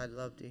on this, I'd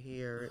love to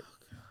hear it.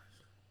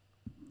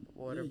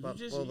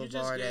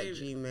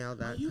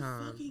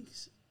 Waterboulevard@gmail.com.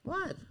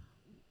 What?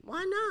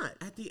 Why not?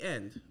 At the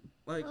end.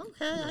 Like,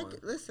 okay,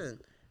 listen.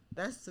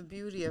 That's the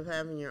beauty of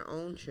having your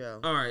own show.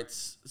 All right.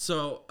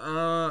 So,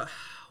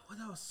 what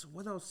else?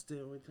 What else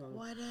did we talk about?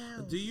 What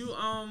else? Do you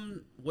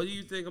what do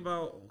you think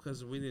about,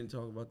 because we didn't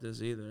talk about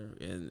this either,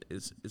 and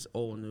it's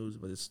old news,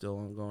 but it's still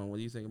ongoing. What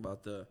do you think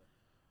about the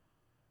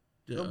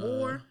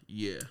war?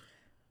 Yeah.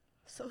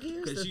 So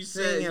here's the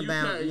thing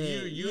about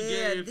me.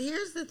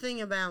 Here's the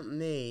thing about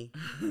me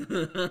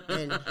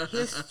and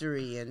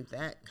history and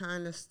that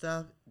kind of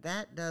stuff.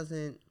 That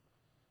doesn't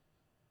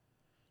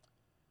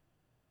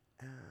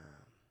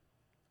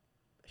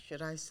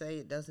should I say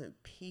it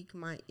doesn't pique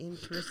my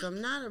interest. I'm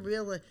not a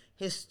real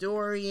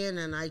historian,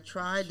 and I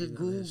tried to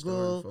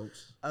Google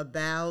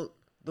about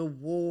the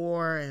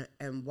war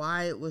and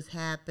why it was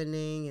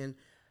happening. And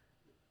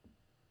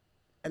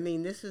I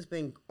mean, this has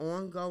been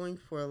ongoing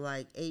for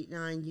like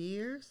 8-9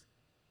 years.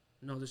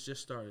 No, this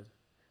just started.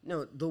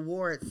 No, the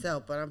war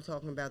itself, but I'm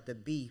talking about the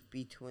beef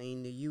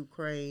between the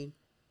Ukraine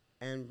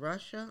and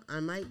Russia. I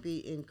might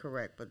be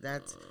incorrect, but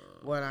that's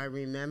what I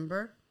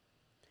remember.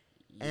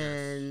 Yes.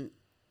 And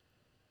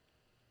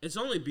it's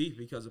only beef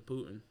because of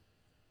Putin.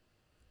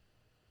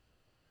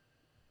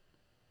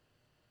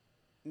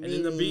 And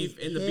then the beef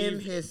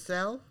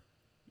himself.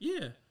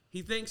 Yeah,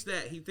 he thinks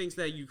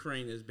that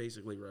Ukraine is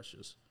basically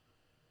Russia's.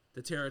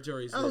 The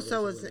territories. Oh,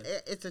 so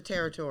it's a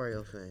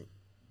territorial thing.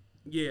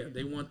 Yeah,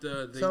 they want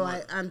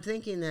the. I'm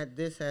thinking that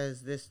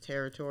this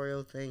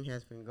territorial thing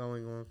has been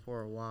going on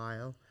for a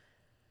while.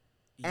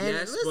 And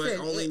yes, listen,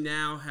 but only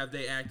now have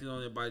they acted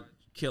on it by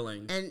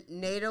killing. And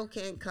NATO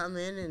can't come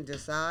in and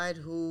decide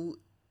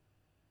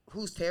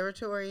whose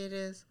territory it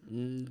is?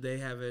 They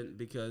haven't,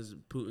 because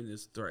Putin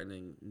is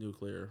threatening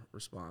nuclear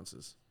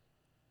responses,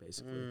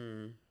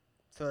 basically.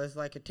 So it's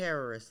like a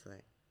terrorist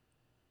thing.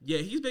 Yeah,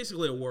 he's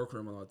basically a war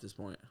criminal at this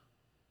point.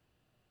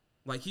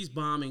 Like, he's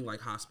bombing like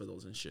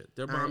hospitals and shit.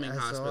 They're bombing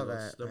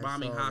hospitals. They're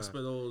bombing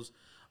hospitals,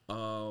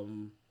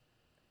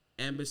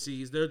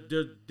 embassies.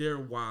 They're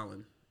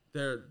wilding.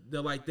 They're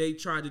like, they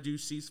tried to do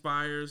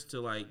ceasefires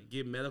to like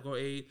give medical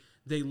aid.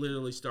 They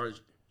literally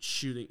started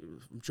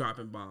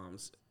dropping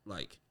bombs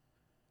like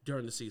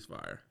during the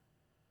ceasefire.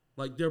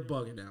 Like, they're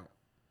bugging out.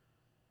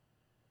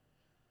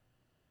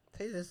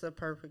 See, this is a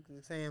perfect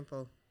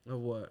example of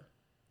what?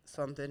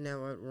 Something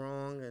that went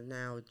wrong and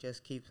now it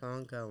just keeps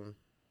on going.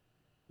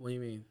 What do you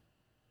mean?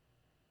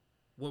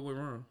 What went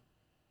wrong?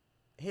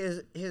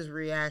 His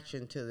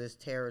reaction to this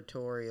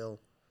territorial.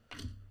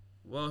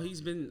 Well,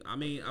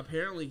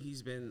 apparently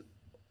he's been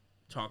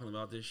talking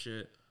about this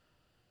shit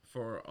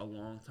for a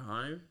long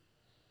time.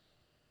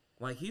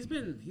 Like, he's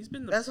been the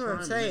That's what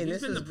I'm saying.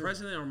 He's been the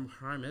president or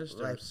prime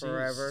minister like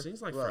forever.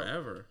 Seems like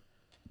forever.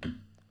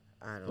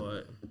 I don't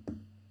know.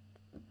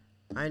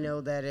 I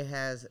know that it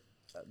has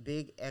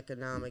big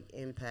economic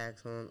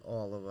impacts on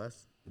all of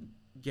us.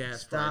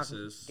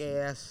 Prices.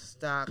 Gas,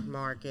 stock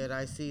market.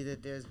 I see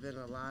that there's been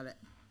a lot of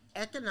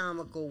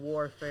economical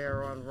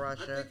warfare on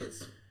Russia. I think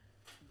it's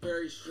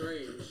very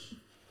strange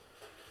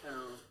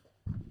how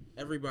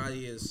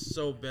everybody is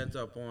so bent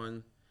up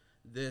on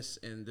this,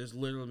 and there's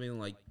literally been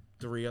like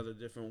 3 other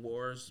different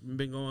wars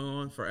been going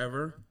on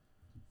forever.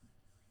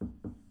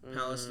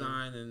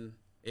 Palestine and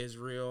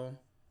Israel,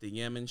 the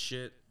Yemen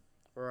shit.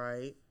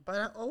 Right.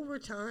 But over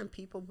time,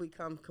 people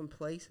become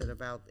complacent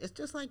about it's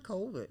just like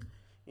COVID.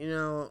 You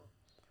know,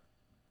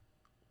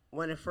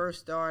 when it first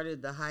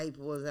started, the hype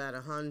was at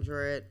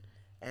 100,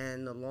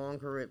 and the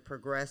longer it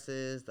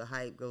progresses, the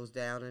hype goes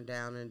down and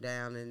down and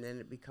down, and then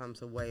it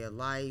becomes a way of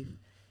life,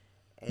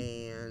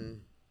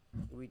 and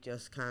we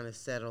just kind of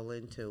settle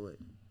into it.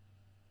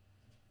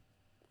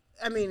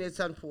 I mean, it's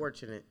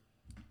unfortunate.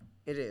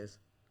 It is.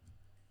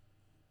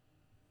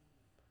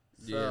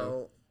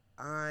 So,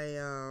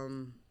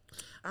 I'm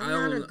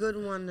not a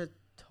good one to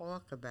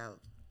talk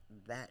about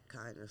that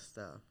kind of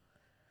stuff.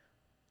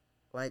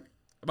 Like,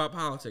 about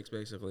politics,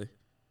 basically.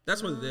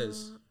 That's what it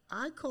is.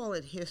 I call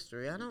it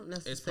history. I don't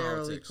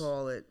necessarily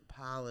call it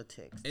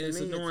politics. And it's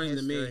annoying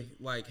to me,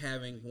 like,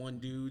 having one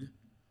dude,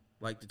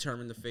 like,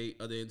 determine the fate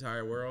of the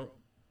entire world.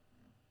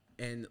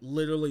 And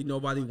literally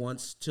nobody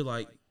wants to,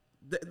 like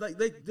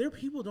their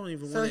people don't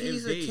even want to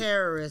invade. So he's a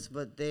terrorist,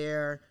 but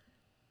they're,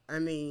 I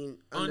mean,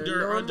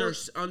 under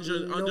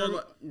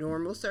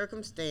normal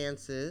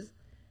circumstances,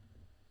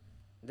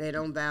 they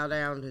don't bow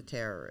down to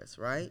terrorists,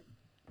 right?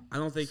 I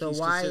don't think he's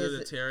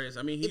considered a terrorist.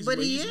 I mean, he's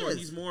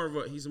more of a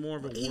war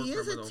criminal. He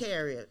is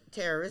a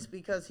terrorist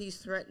because he's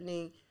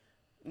threatening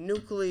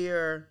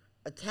nuclear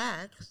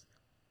attacks.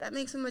 That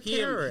makes him a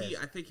terrorist.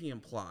 I think he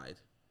implied.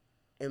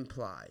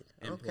 Implied.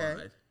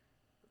 Okay.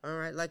 All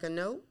right, like a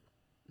note?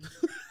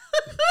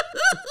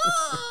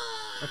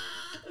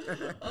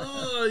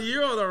 Oh,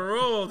 you're on a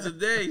roll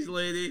today,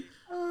 lady.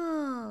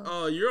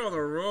 Oh, you're on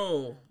a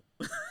roll.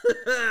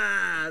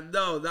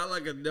 No, not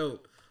like a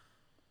note.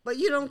 But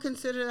you don't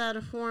consider that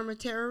a form of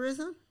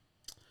terrorism?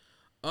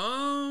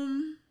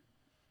 I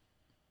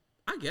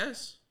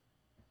guess.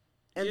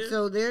 And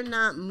so they're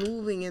not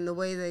moving in the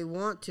way they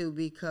want to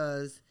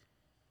because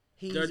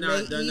he's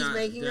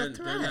making a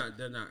threat.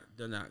 They're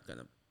not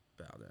gonna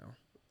bow down.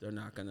 They're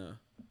not gonna.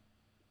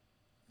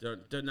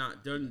 They're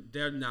not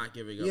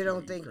giving up. You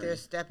don't think they're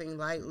stepping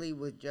lightly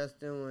with just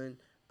doing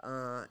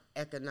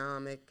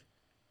economic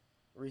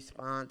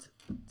response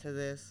to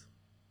this?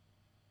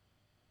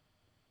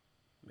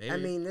 Maybe. I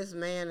mean, this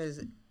man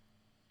is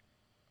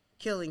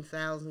killing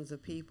thousands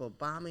of people,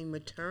 bombing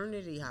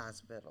maternity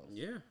hospitals.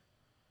 Yeah.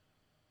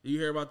 Do you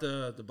hear about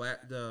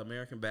the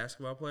American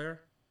basketball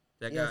player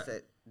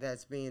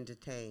that's being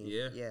detained?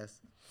 Yeah.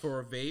 Yes. For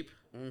a vape.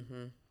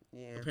 Mm-hmm.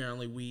 Yeah.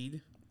 Apparently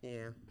weed.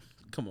 Yeah.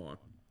 Come on.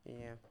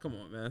 Yeah. Come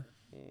on, man.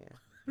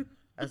 Yeah.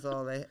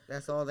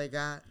 That's all they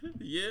got.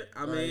 Yeah,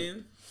 I Right.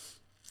 mean,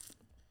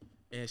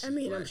 and she's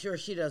black. I'm sure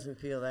she doesn't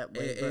feel that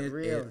way, but and,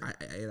 really,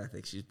 and I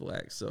think she's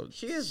black. So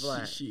she is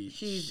black.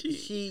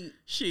 She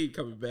ain't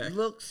coming back.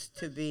 Looks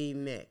to be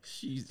mixed.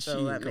 She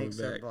so that ain't coming makes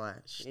her back.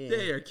 black. Yeah.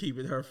 They are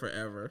keeping her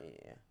forever.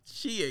 Yeah.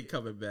 She ain't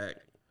coming back.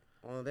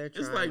 Well, they're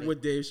trying. It's like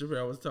what Dave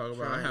Chappelle was talking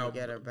about, trying how to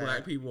get her back.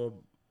 black people are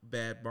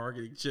bad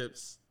bargaining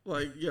chips.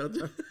 Like, you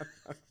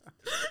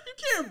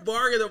can't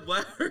bargain a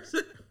black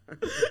person.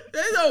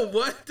 They don't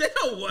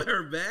want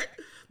her back.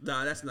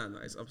 Nah, that's not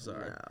nice. I'm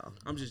sorry. No.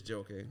 I'm just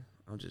joking.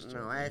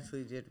 No, I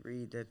actually did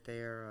read that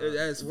they're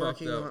that's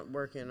fucked up.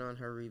 working on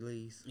her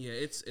release. Yeah,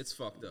 it's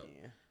fucked up.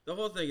 Yeah. The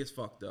whole thing is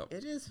fucked up.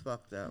 It is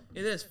fucked up.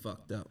 It is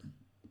fucked up.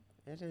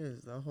 It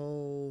is the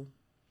whole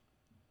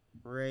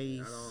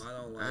race. I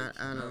don't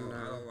like. I don't know.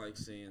 I don't like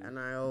seeing. And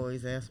I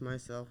always ask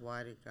myself,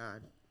 why did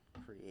God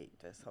create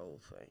this whole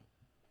thing?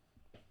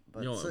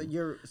 But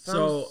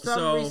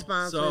some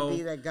response would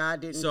be that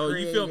God didn't. So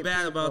create you feel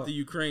bad people. about the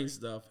Ukraine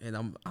stuff,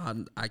 and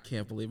I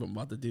can't believe I'm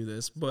about to do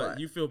this, but What?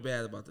 you feel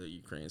bad about the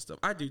Ukraine stuff.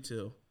 I do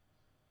too.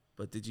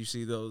 But did you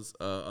see those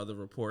other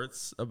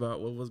reports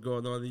about what was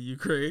going on in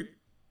Ukraine?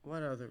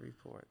 What other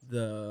reports?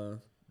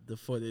 The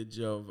footage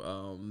of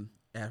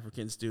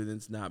African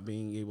students not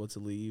being able to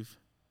leave.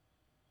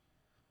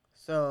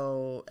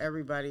 So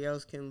everybody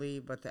else can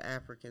leave, but the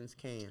Africans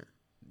can't.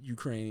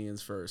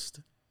 Ukrainians first.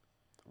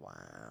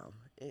 Wow,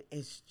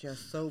 it's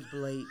just so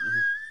blatant.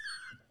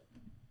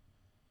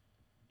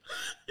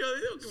 Yo,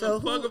 they don't give a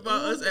fuck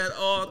about us at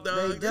all,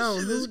 dog. They don't.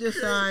 Who Crazy.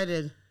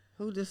 decided?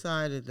 Who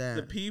decided that?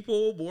 The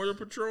people, Border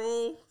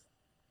Patrol,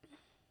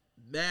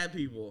 bad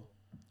people.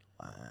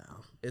 Wow.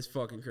 It's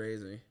fucking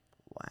crazy.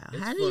 Wow.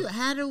 It's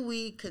How do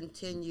we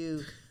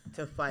continue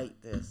to fight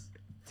this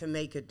to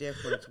make a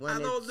difference when I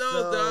don't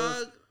know,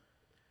 dog.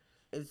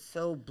 It's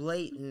so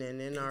blatant and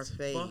in our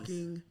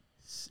face.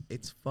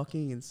 It's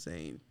fucking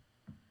insane.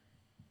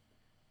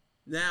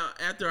 Now,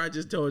 after I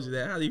just told you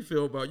that, how do you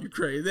feel about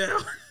Ukraine now?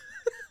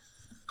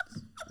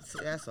 See,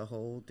 that's a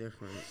whole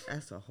different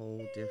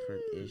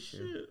issue.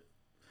 Shit.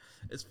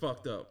 It's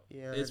fucked up.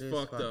 Yeah, it's it is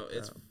fucked fucked up. up.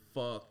 It's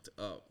fucked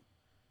up.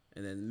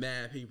 And then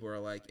mad people are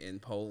like in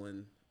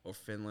Poland or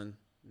Finland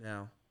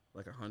now,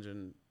 like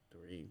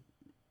 103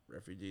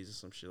 refugees or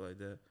some shit like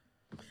that.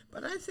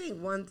 But I think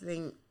one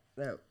thing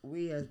that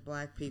we as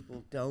black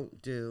people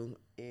don't do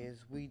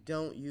is we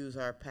don't use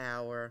our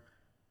power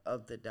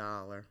of the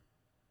dollar.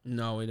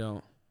 No, we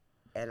don't.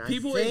 And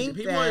People I think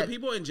that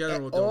people in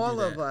general don't all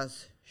do that. of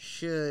us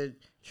should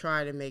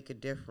try to make a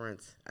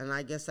difference. And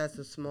I guess that's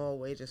a small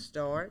way to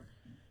start.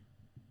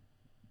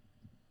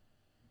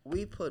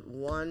 We put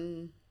more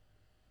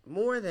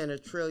than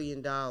 $1 trillion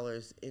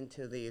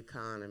into the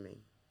economy,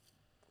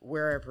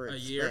 wherever it's A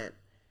year? spent.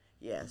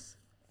 Yes.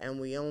 And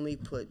we only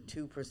put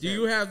 2%. Do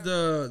you have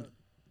the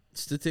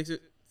statistics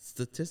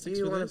Do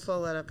you for want this? to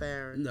pull that up,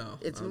 Aaron? No.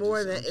 It's I'm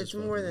more just than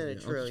fucking a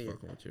with you. trillion. I'm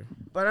just fucking with you.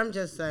 But I'm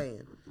just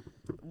saying,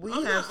 we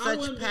I'm have not- I such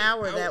wouldn't be-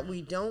 power I that would-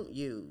 we don't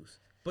use.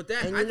 But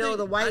that And I you know think-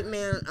 the white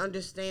man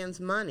understands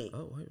money.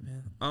 Oh wait,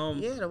 man.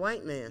 Yeah, the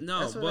white man. No,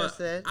 that's what but I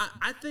said.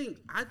 I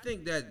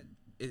think that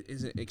it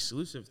isn't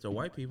exclusive to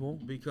white people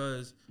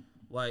because,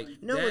 like,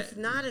 No, that, it's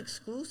not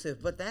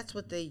exclusive, but that's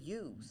what they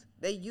use.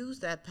 They use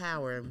that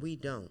power, and we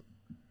don't.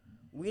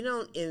 We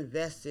don't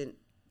invest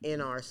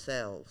in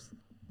ourselves.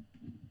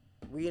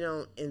 We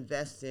don't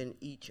invest in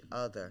each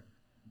other.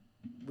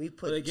 We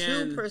put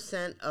again-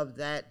 2% of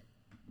that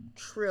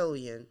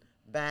trillion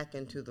back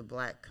into the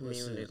black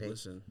community.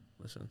 Listen.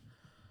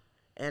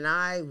 And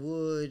I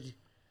would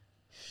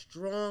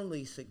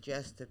strongly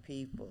suggest to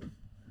people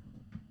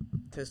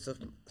to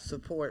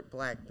support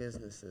black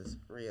businesses,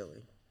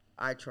 really.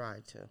 I try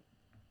to.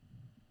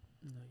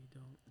 No, you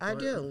don't. I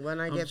do.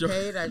 When I get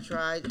paid, I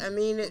try. I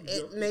mean,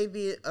 it may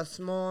be a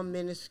small,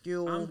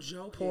 minuscule I'm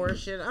joking.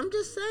 portion. I'm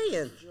just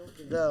saying,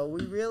 though,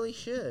 we really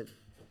should.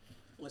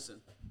 Listen.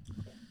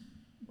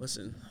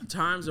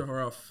 Times are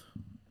rough.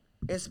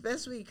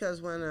 Especially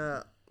because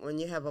when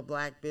you have a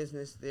black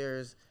business,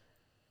 there's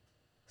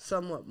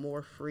somewhat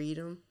more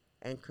freedom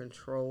and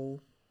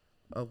control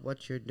of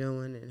what you're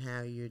doing and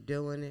how you're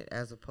doing it,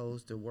 as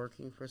opposed to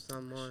working for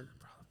someone.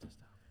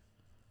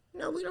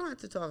 No, we don't have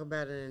to talk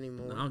about it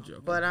anymore. No, I'm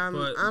joking. But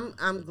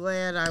I'm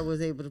glad I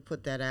was able to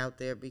put that out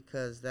there,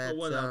 because that's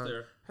what out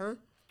there?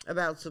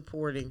 About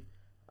supporting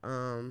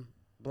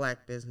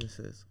black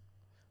businesses.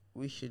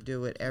 We should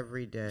do it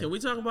every day. Can we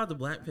talk about the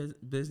black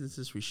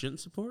businesses we shouldn't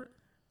support?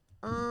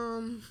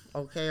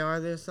 Okay, are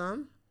there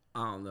some?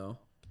 I don't know.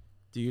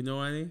 Do you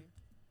know any?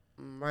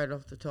 Right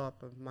off the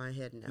top of my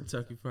head now.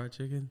 Kentucky Fried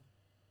Chicken.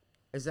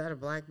 Is that a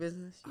black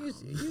business?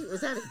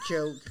 Is that a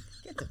joke?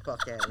 Get the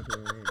fuck out of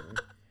here,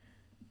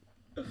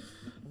 man.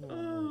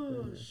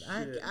 Oh,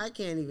 shit. I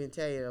can't even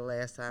tell you the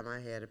last time I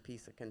had a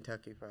piece of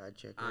Kentucky Fried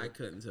Chicken. I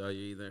couldn't tell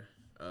you either.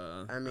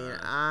 I mean,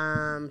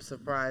 I'm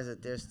surprised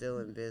that they're still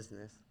in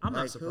business. I'm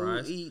not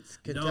surprised. Who eats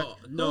Kentucky?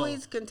 No. Who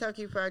eats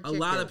Kentucky Fried Chicken? A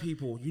lot of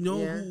people. You know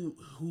Yeah.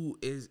 who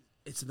is?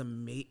 It's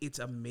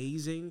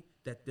amazing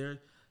that they're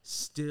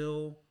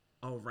still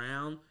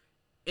around.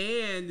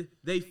 And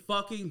they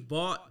fucking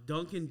bought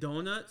Dunkin'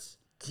 Donuts.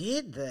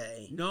 Did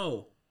they?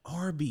 No,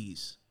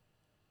 Arby's.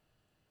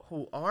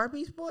 Who,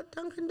 Arby's bought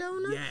Dunkin'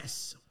 Donuts?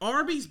 Yes.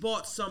 Arby's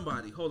bought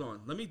somebody. Hold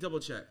on. Let me double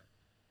check.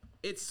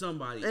 It's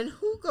somebody. And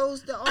who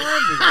goes to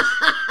Arby's?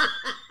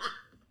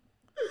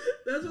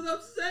 That's what I'm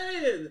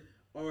saying.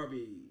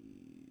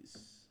 Arby's.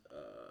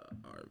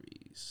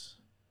 Arby's.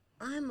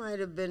 I might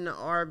have been to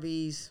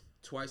Arby's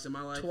Twice in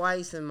my life?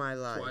 twice in my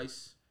life.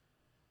 Twice.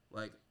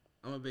 Like,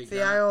 I'm a big See,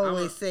 guy. I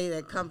always say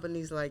that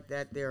companies like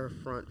that, they're a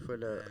front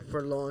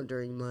for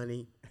laundering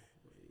money.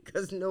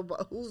 Because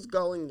nobody, who's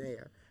going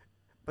there?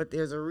 But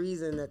there's a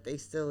reason that they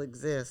still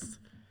exist.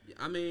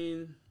 I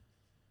mean...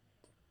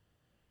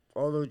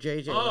 Although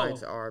JJ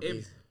likes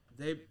Arby's.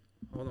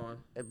 Hold on.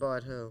 They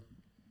bought who?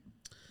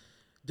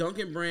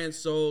 Dunkin' brand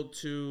sold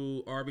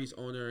to Arby's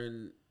owner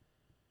an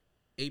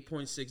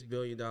 $8.6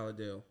 billion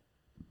deal.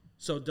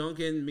 So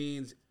Dunkin'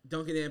 means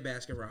Dunkin' and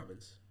Baskin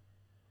Robbins.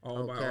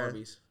 All by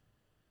Arby's.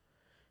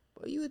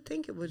 Well, you would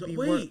think it would be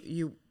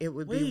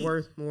be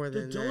worth more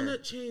than that. The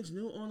donut chain's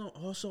new owner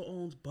also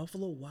owns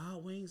Buffalo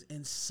Wild Wings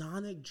and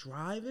Sonic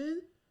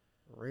Drive-In?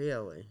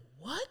 Really?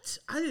 What?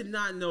 I did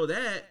not know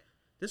that.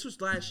 This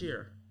was last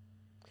year.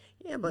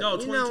 Yeah, but no,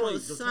 you 2020, know,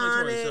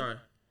 2020, sorry.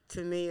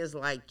 To me is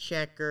like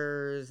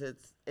Checkers.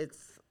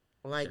 It's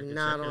like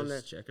not on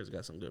the Checkers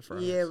got some good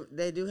fries. Yeah,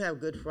 they do have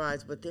good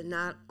fries, but they're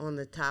not on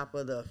the top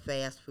of the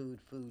fast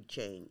food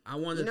chain.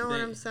 You know what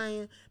I'm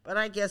saying? But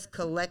I guess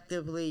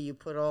collectively you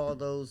put all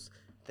those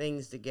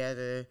things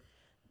together,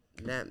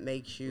 that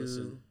makes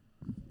you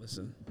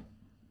listen.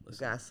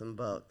 Got some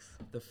bucks.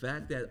 The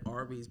fact that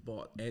Arby's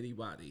bought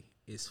anybody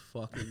is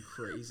fucking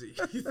crazy.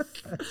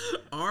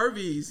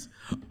 Arby's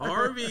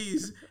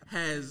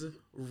has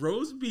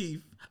roast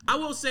beef. I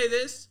will say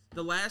this: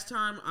 the last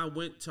time I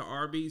went to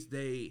Arby's,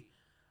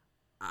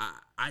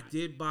 I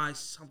did buy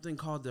something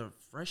called the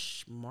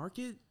Fresh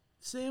Market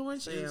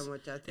sandwich.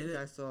 I think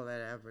I saw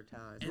that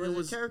advertised. And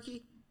was it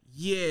turkey?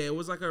 Yeah, it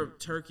was like a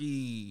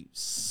turkey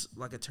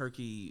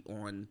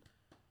on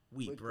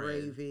wheat with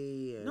bread.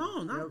 Gravy. And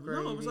no,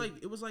 gravy. No,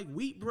 it was like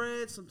wheat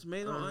bread, some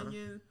tomato,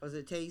 onion. Was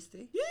it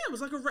tasty? Yeah, it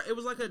was like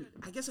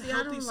I guess a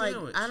healthy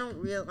sandwich.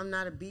 I'm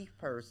not a beef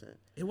person.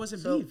 It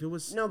wasn't beef. It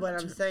was but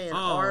I'm saying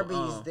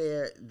Arby's.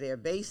 Their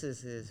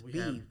basis is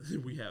beef.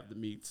 We have the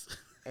meats.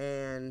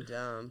 And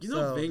you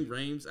know, Ving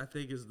Rhames, I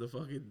think, is the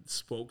fucking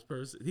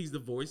spokesperson. He's the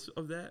voice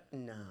of that.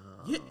 No.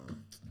 Yeah.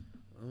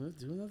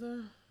 Do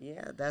another.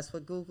 Yeah, that's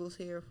what Google's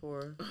here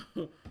for.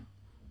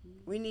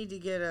 We need to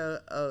get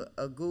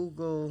a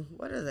Google.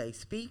 What are they?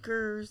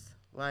 Speakers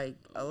like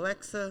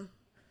Alexa.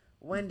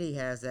 Wendy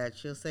has that.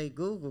 She'll say,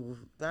 "Google,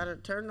 gotta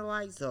turn the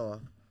lights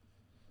off."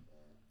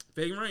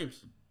 Ving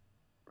Rhames.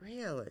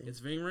 Really? It's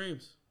Ving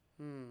Rhames.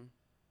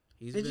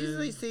 Did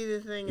you see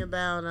the thing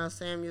about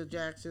Samuel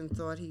Jackson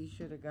thought he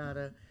should have got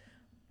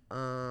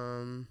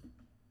an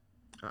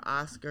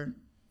Oscar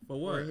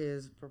for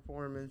his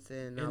performance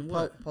in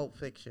Pulp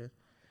Fiction?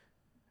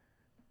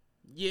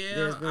 Yeah,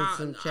 there's been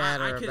some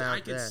chatter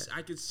about that.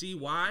 I could see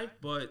why,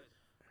 but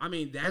I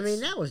mean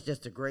that was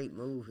just a great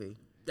movie.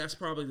 That's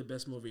probably the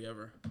best movie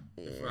ever.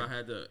 Yeah.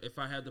 If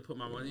I had to put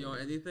my money on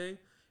anything,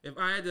 if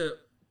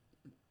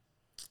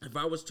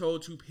I was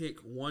told to pick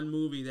one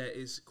movie that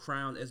is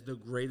crowned as the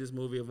greatest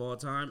movie of all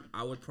time,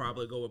 I would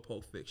probably go with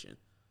Pulp Fiction.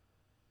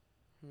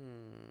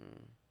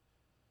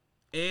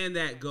 And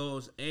that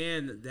goes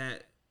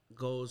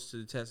to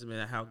the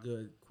testament of how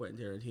good Quentin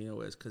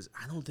Tarantino is, because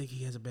I don't think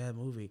he has a bad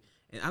movie,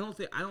 and I don't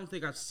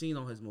think I've seen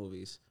all his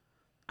movies.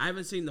 I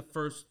haven't seen the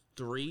first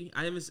 3.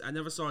 I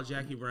never saw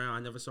Jackie Brown. I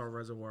never saw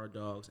Reservoir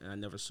Dogs, and I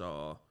never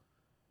saw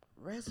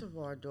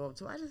Reservoir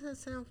Dogs. Why does that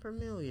sound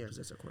familiar?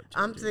 That's a Quentin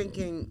I'm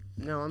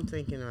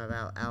thinking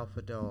about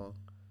Alpha Dog.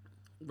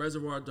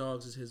 Reservoir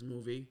Dogs is his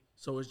movie.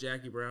 So is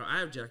Jackie Brown. I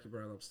have Jackie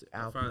Brown upstairs.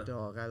 Alpha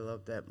Dog. I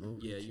love that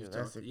movie. Yeah,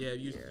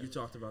 you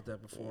talked about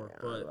that before. Yeah,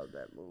 but I love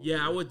that movie.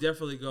 Yeah, I would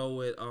definitely go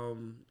with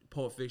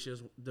Pulp Fiction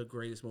is the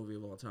greatest movie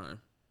of all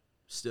time.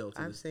 Still,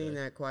 I've seen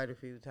that quite a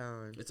few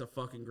times. It's a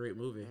fucking great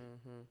movie.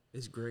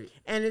 It's great,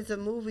 and it's a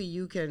movie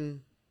you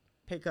can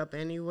pick up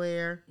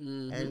anywhere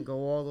and go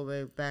all the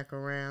way back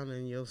around,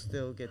 and you'll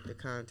still get the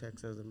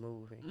context of the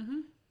movie.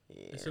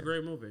 Yeah. It's a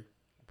great movie.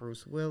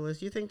 Bruce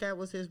Willis. You think that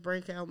was his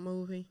breakout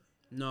movie?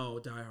 No,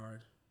 Die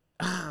Hard.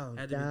 Oh,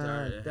 had to be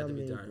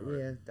Die Hard.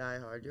 Yeah, Die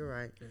Hard. You're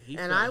right. He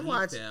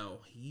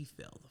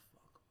fell the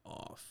fuck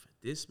off.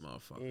 This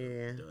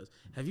motherfucker does.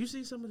 Have you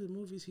seen some of the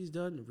movies he's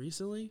done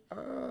recently?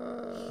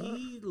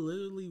 He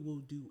literally will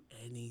do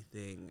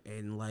anything,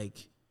 and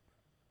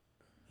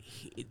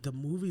the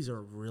movies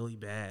are really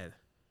bad.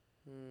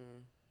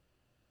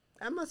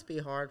 That must be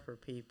hard for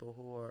people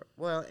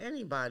who are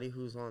anybody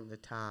who's on the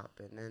top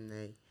and then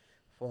they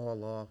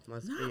fall off.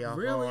 Must be Not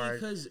really,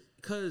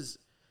 because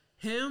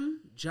him,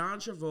 John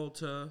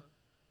Travolta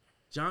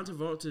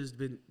has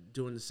been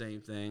doing the same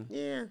thing.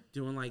 Yeah,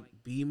 doing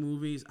B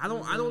movies. I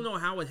don't know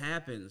how it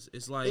happens.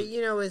 It's like,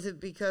 is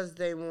it because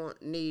they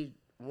need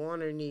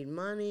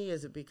money?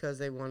 Is it because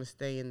they want to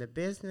stay in the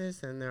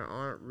business and there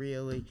aren't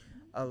really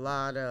a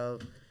lot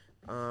of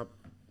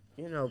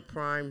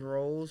prime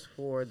roles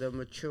for the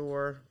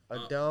mature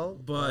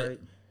adult. But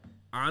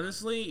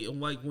honestly,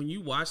 like when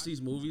you watch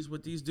these movies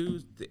with these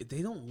dudes,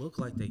 they don't look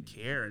like they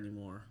care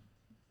anymore.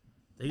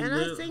 And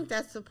I think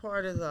that's a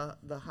part of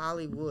the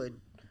Hollywood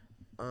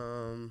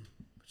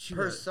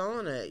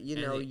persona.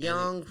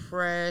 Young,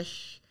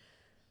 fresh.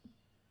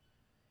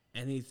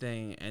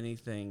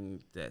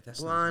 Anything that's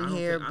blonde not,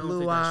 hair, I don't blue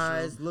think that's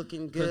eyes, true.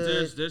 looking good.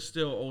 Because there's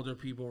still older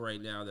people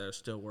right now that are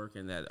still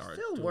working that are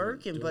still doing,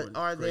 working, doing but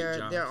are great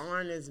jobs. there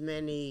aren't as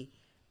many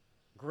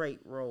great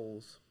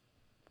roles,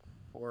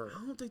 or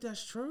I don't think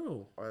that's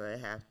true. Or they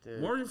have to.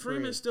 Morgan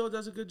Freeman still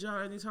does a good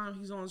job anytime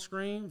he's on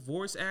screen,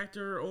 voice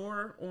actor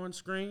or on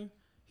screen.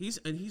 He's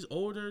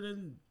older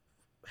than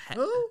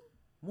who?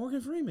 Morgan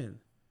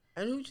Freeman.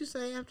 And who'd you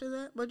say after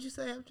that? What'd you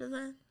say after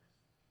that?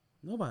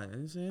 Nobody. I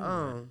didn't say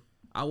anybody.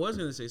 I was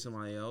gonna say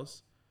somebody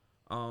else.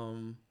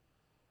 Who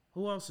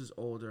else is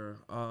older?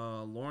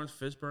 Lawrence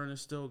Fishburne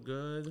is still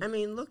good. I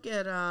mean, look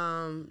at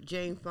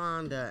Jane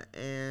Fonda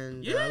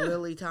and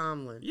Lily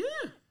Tomlin.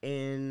 Yeah.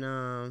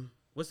 And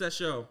what's that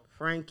show?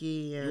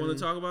 Frankie. And, you want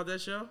to talk about that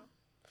show?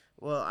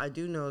 Well, I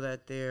do know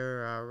that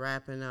they're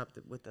wrapping up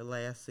with the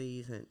last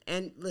season.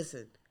 And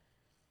listen,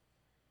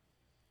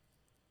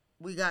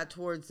 we got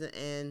towards the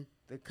end.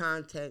 The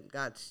content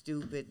got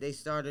stupid. They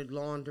started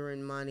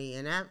laundering money,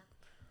 and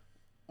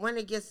when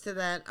it gets to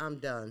that, I'm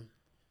done.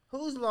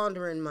 Who's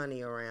laundering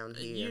money around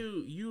here?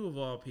 You of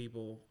all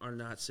people are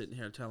not sitting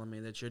here telling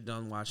me that you're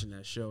done watching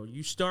that show.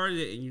 You started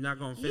it and you're not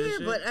going to finish it.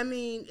 Yeah, but I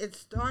mean, it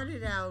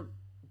started out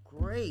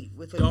great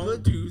with a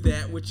Don't do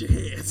that with your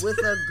hands. With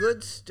a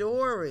good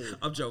story.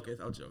 I'm joking.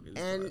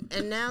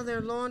 And now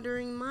they're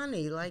laundering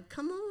money. Like,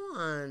 come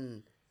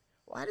on.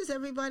 Why does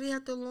everybody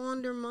have to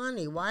launder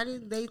money? Why do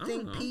they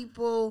think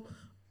people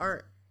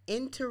are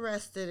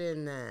interested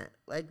in that?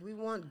 Like, we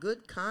want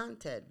good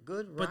content,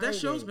 good writing. But that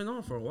show's been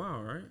on for a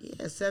while, right?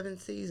 Yeah, 7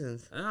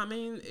 seasons. I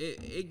mean,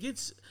 it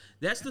gets...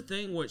 That's the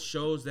thing with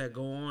shows that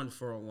go on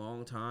for a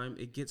long time.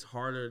 It gets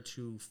harder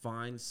to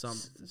find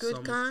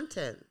good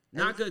content.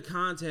 Not good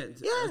content.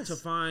 Yes. To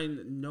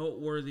find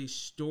noteworthy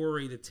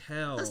story to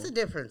tell. That's the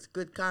difference.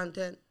 Good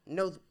content,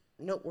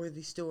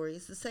 noteworthy story.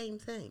 It's the same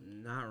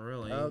thing. Not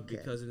really. Okay.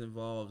 Because it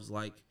involves,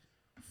 like,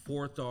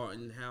 forethought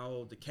and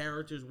how the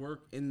characters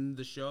work in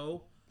the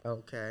show.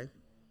 Okay,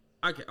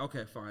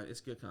 fine.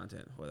 It's good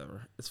content.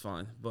 Whatever. It's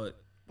fine. But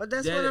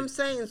that's what I'm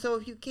saying. So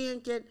if you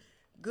can't get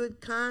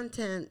good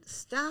content,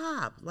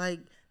 stop.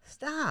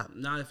 Stop.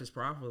 Not if it's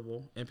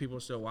profitable and people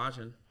are still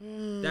watching.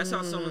 That's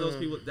how some of those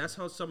people. That's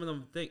how some of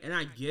them think. And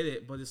I get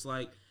it, but it's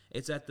like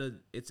it's at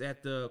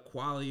the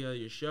quality of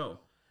your show.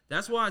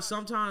 That's why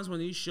sometimes when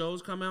these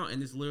shows come out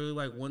and it's literally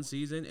like one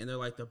season and they're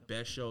like the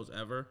best shows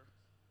ever.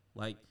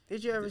 Like,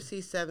 did you ever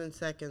see 7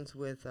 Seconds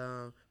with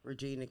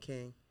Regina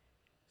King?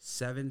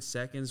 7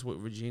 Seconds with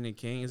Regina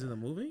King? Is it a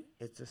movie?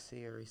 It's a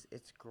series.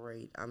 It's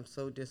great. I'm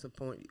so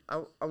disappointed.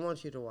 I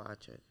want you to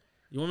watch it.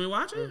 You want me to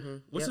watch it? Mm-hmm.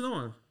 What's it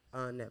on?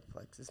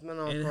 Netflix. It's been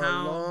on for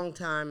a long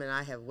time, and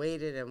I have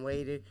waited and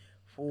waited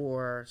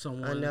for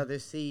another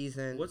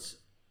season.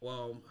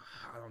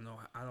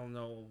 I don't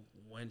know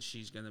when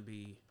she's gonna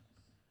be.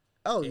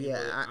 Oh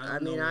yeah, I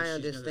mean I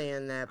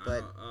understand that,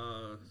 but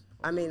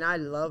I mean I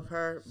love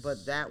her,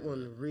 but that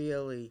one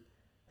really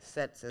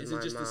sets in my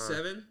mind. Is it just the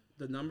 7,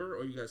 the number,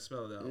 or you gotta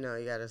spell it out? No,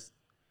 you gotta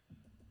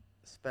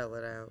spell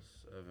it out.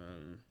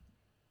 7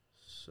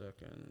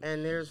 Seconds.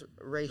 And there's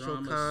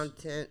racial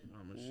content,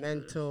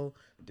 mental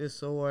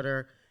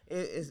disorder.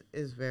 It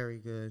is very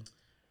good.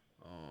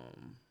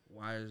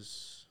 Why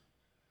is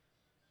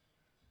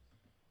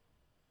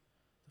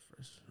the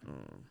first?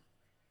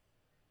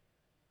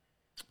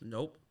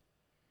 Nope.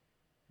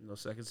 No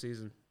second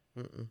season.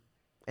 Mm-mm.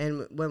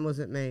 And when was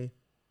it made?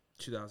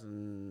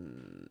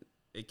 2000.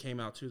 It came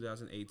out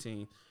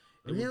 2018.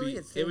 Really?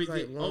 It seems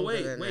like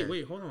longer than that.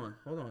 Wait. Hold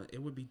on.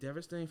 It would be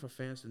devastating for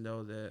fans to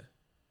know that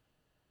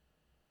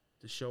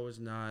the show is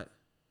not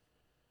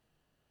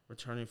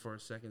returning for a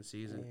second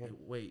season.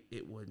 Yeah.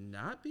 It would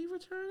not be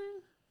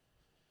returning?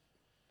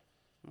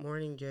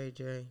 Morning,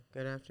 JJ.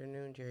 Good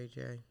afternoon,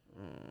 JJ.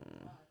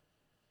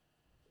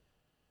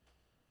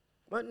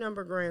 What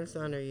number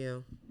grandson are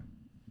you?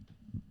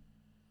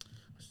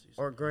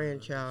 Or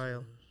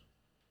grandchild?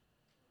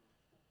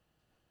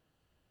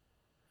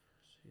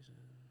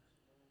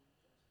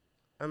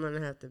 I'm going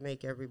to have to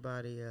make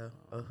everybody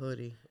a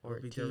hoodie or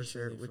a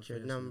t-shirt with your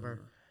number.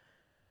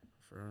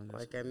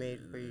 Like I made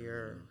for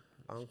your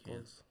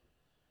uncles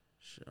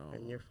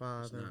and your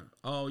father.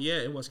 Oh, yeah,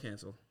 it was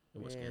canceled.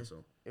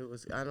 Canceled. It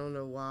was. I don't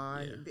know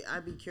why. Yeah.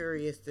 I'd be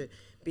curious to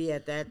be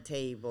at that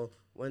table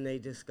when they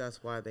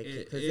discuss why they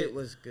because it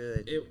was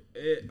good.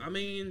 I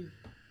mean,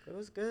 it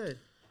was good.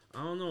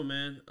 I don't know,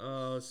 man.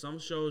 Some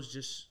shows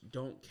just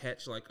don't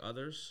catch like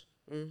others.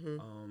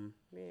 Mm-hmm.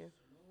 Yeah.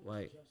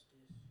 Like.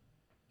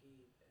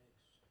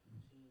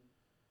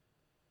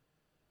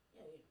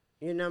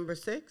 You're number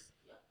 6?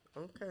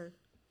 Yeah. Okay.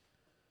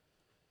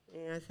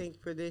 Yeah, I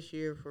think for this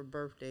year, for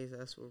birthdays,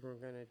 that's what we're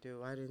going to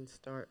do. I didn't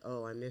start.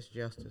 Oh, I missed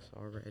Justice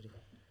already.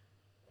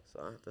 So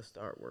I have to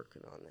start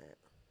working on that.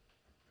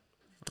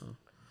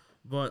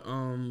 But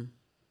I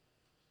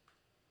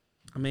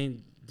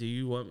mean, do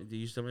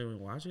you still want me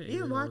to watch it?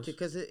 Yeah, watch it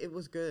because it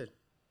was good.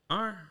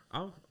 All right,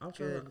 I'll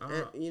try. Good.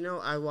 And,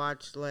 I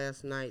watched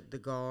last night The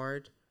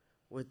Guard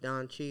with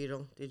Don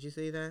Cheadle. Did you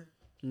see that?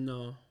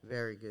 No.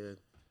 Very good.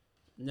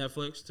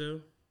 Netflix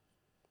too?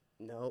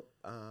 Nope.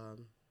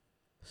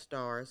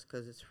 Stars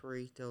because it's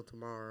free till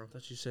tomorrow. I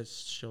thought you said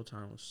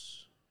Showtime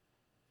was.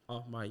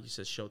 Oh my! You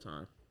said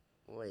Showtime.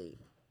 Wait,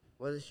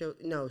 was it show?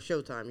 No,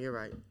 Showtime. You're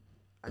right.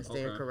 I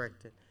stand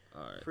corrected.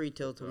 All right. Free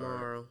till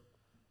tomorrow. Right.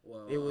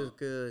 Well, it was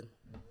good.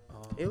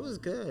 It was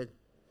good.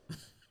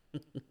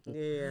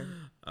 Yeah.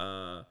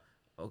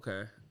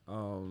 Okay.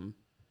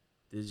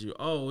 Did you?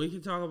 Oh, we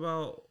can talk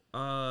about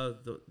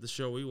the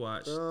show we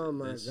watched. Oh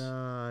my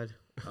God.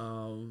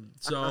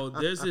 So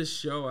there's this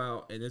show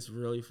out and it's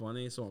really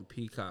funny. It's on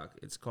Peacock.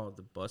 It's called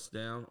The Bust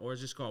Down, or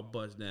it's just called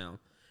Buzz Down,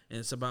 and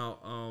it's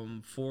about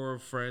 4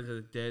 friends at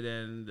a dead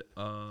end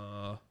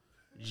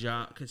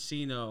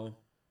casino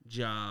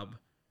job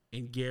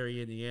in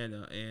Gary,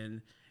 Indiana,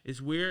 and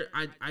it's weird.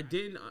 I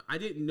didn't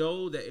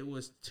know that it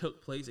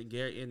took place in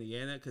Gary,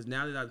 Indiana, because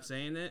now that I'm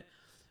saying it,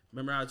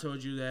 remember I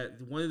told you that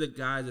one of the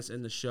guys that's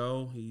in the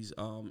show, he's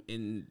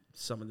in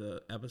some of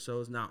the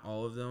episodes, not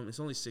all of them.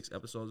 It's only 6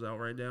 episodes out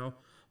right now,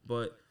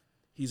 but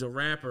he's a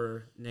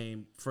rapper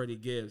named Freddie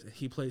Gibbs.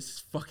 He plays this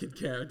fucking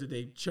character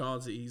named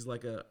Chauncey. He's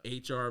like a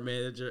HR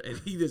manager, and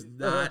he is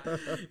not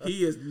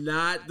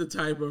the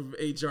type of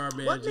HR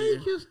manager. What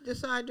made you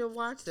decide to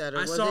watch that? Or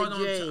I was saw it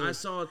James? I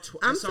saw it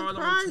surprised on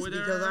Twitter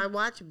because I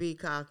watch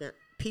Peacock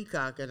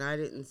and I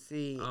didn't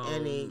see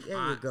any.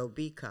 There you go,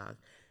 Peacock.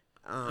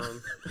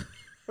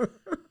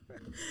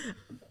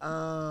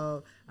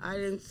 I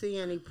didn't see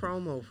any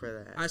promo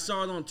for that. I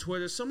saw it on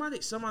Twitter. Somebody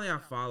I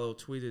follow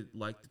tweeted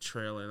like the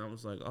trailer, and I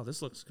was like, "Oh,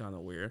 this looks kind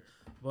of weird."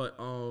 But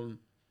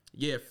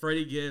yeah,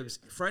 Freddie Gibbs.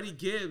 Freddie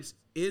Gibbs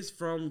is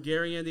from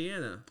Gary,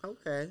 Indiana.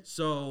 Okay.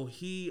 So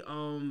he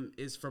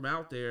is from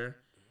out there,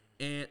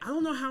 and I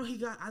don't know how he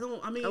got. I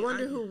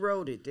wonder who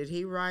wrote it. Did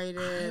he write it?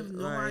 I have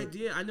no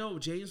idea. I know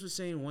James was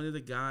saying one of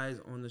the guys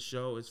on the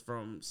show is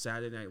from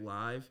Saturday Night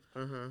Live.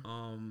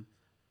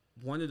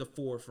 One of the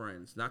 4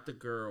 friends, not the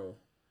girl.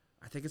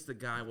 I think it's the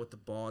guy with the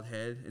bald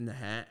head and the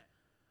hat.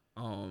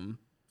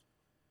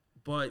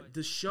 But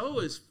the show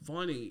is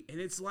funny, and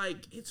it's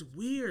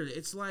weird.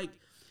 It's like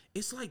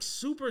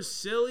super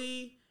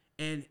silly,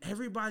 and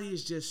everybody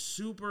is just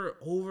super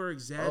over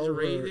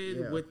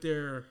exaggerated with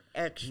their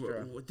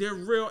extra. They're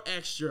real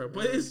extra,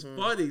 but it's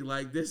funny.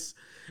 Like this,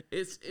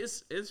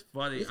 it's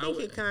funny. You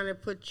think it kind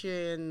of puts you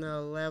in the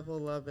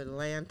level of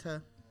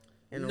Atlanta?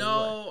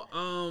 No,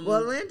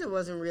 well, Atlanta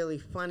wasn't really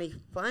funny.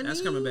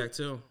 That's coming back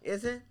too.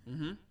 Is it?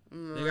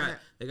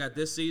 They got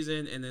this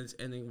season, and then it's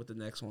ending with the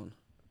next one.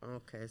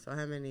 Okay, so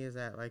how many is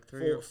that? Like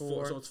 3 or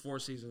 4? So it's 4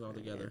 seasons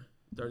altogether,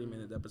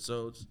 30-minute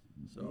episodes.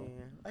 So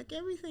like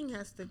everything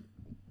has to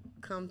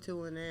come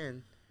to an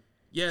end.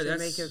 Yeah,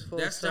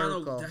 that's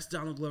Donald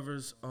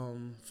Glover's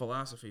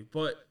philosophy.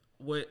 But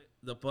with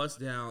the Bust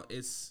Down,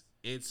 it's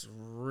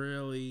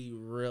really,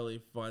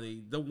 really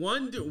funny.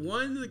 One of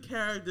the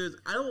characters,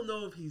 I don't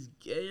know if he's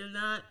gay or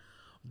not,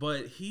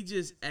 but he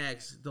just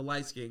acts the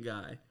light skinned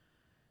guy,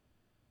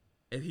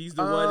 and he's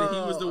the one.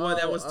 He was the one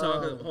that was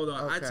talking. Hold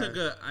on,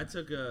 okay. I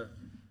took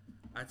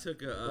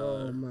a.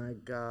 Oh my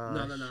god!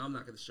 No, I'm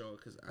not gonna show it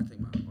because I think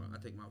my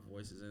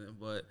voice is in it,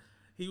 but.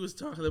 He was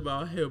talking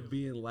about him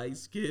being light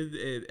skinned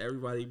and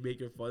everybody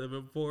making fun of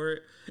him for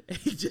it, and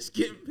he just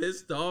getting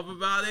pissed off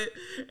about it.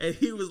 And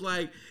he was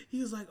like,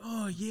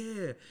 "Oh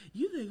yeah,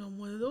 you think I'm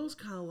one of those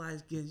kind of light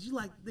skins? You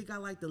think I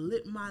like to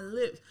lick my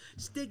lips,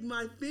 stick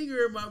my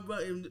finger in my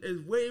butt,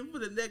 and waiting for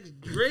the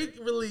next Drake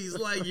release?"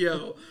 Like,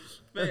 yo,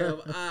 fam,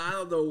 I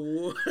don't know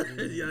what.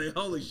 Yeah,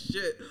 holy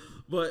shit,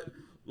 but.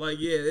 Like,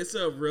 yeah, it's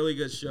a really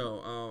good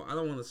show. I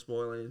don't want to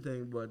spoil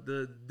anything, but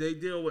they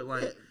deal with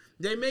like.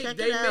 They make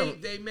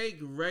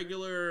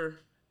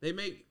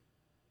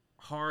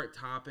hard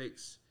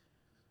topics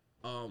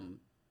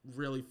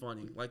really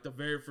funny. Like the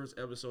very first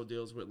episode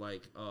deals with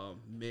like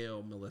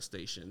male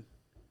molestation.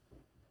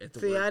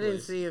 See, I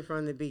didn't see it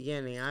from the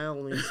beginning. I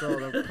only saw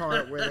the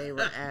part where they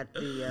were at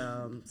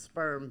the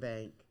sperm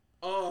bank.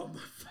 Oh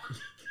my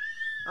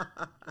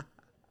fucking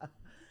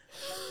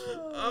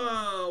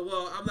Oh,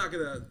 well, I'm not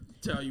gonna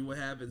tell you what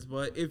happens,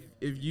 but if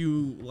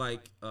you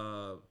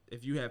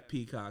have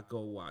Peacock,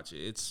 go watch it.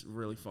 It's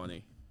really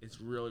funny. It's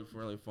really,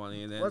 really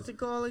funny. And then what's it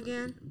called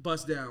again?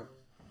 Bust Down.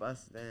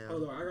 Bust Down.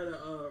 Hold on, I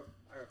gotta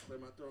clear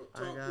my throat.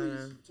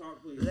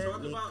 Talk, please.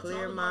 Let me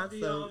clear my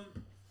throat.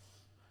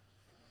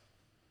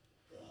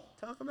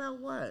 Talk about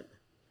what?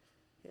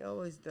 He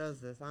always does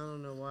this. I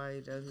don't know why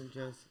he doesn't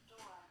just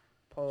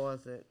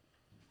pause it.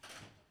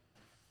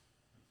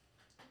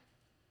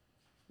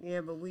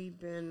 Yeah, but we've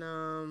been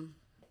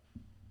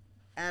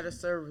out of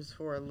service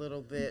for a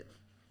little bit,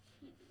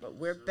 but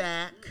we're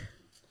back.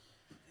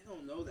 They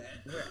don't know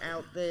that. We're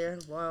out there.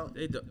 Well,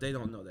 they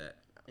don't know that.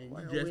 And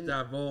well, you just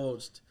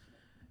divulged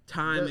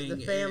timing. The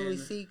family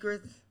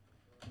secrets.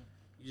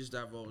 You just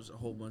divulged a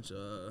whole bunch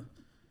of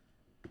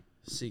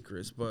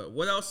secrets. But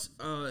what else?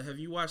 Have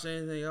you watched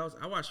anything else?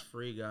 I watched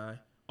Free Guy.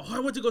 Oh, I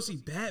went to go see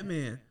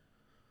Batman.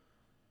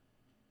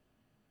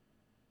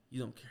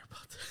 You don't care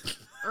about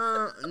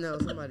that. No,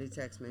 somebody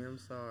text me. I'm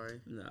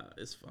sorry. Nah,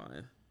 it's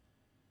fine.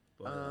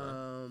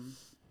 But,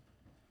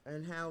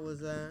 and how was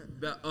that?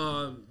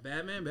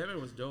 Batman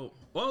was dope.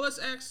 Well, let's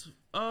ask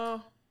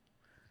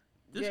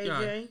this JJ?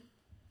 guy.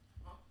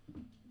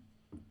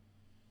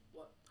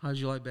 How'd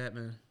you like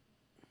Batman?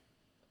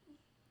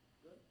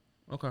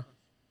 Okay.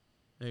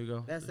 There you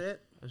go. That's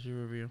it? That's your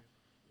review.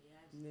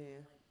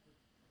 Yeah.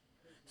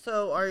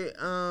 So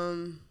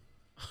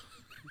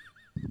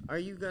are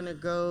you gonna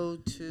go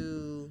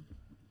to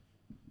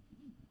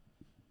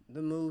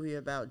the movie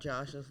about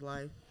Josh's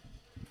life?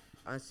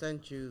 I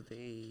sent you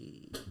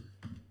You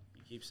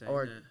keep saying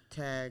or that.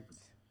 tagged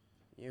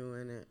you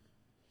in it.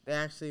 They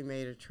actually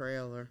made a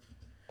trailer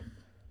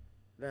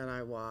that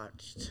I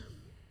watched.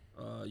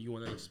 You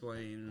want to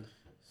explain?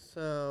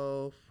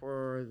 So,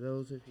 for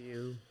those of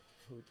you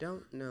who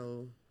don't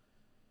know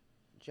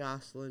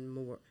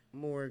Jocelyn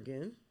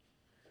Morgan,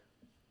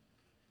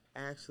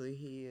 actually,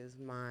 he is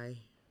my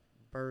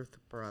birth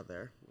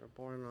brother. We're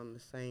born on the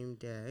same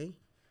day.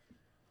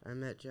 I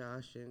met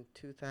Josh in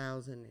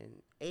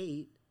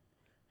 2008.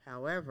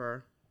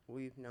 However,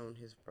 we've known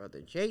his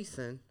brother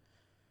Jason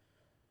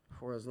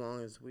for as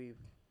long as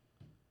we've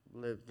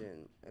lived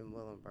in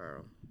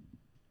Willenboro.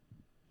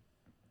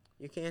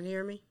 You can't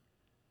hear me?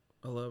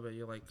 A little bit.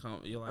 You're like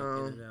in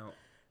and out.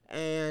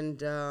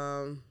 And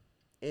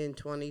in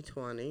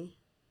 2020,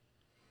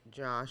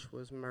 Josh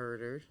was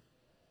murdered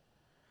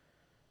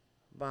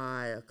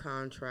by a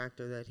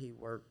contractor that he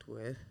worked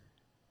with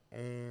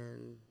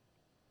and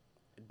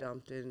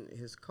dumped in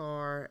his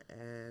car,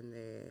 and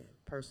the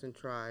person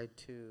tried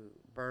to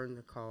burn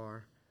the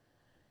car,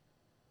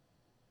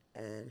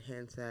 and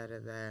hence out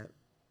of that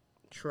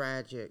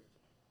tragic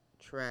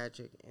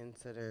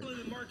incident,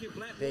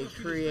 they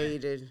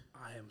created...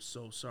 I am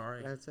so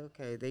sorry. That's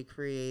okay. They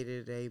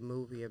created a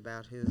movie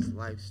about his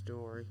life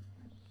story.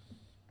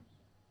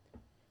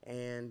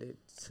 And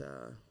it's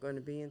going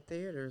to be in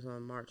theaters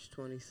on March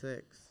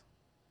 26th,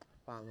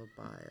 followed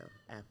by an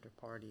after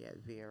party at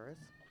Vera's.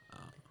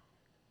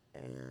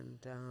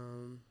 And,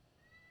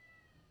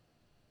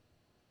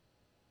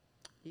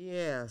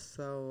 yeah,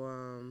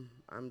 so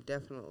I'm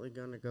definitely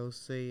going to go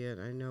see it.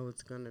 I know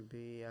it's going to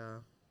be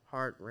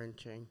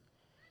heart-wrenching.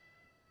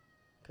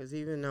 Because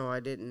even though I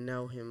didn't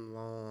know him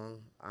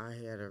long, I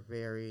had a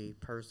very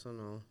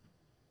personal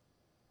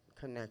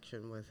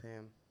connection with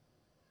him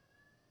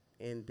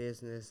in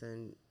business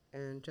and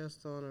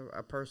just on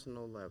a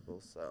personal level.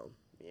 So,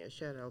 yeah,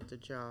 shout out to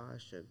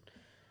Josh and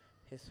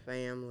his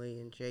family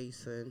and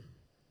Jason.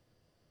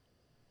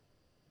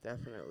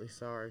 Definitely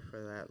sorry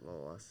for that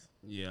loss.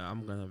 Yeah,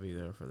 I'm going to be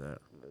there for that.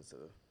 It was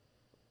a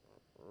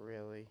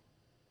really,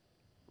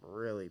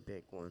 really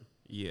big one.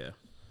 Yeah.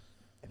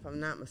 If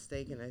I'm not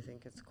mistaken, I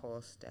think it's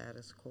called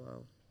Status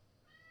Quo.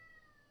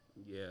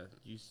 Yeah,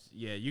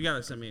 you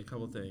gotta send me a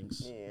couple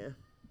things.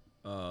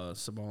 Yeah.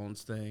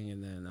 Simone's thing,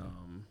 and then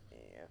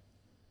Yeah.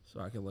 so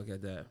I can look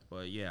at that.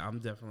 But yeah, I'm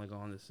definitely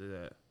going to see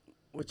that.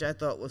 Which I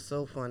thought was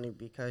so funny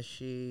because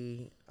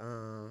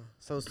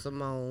so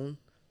Simone,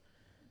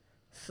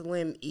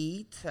 Slim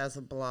Eats has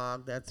a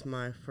blog. That's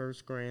my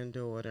first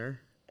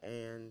granddaughter,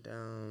 and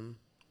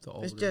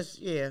it's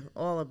just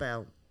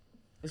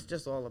It's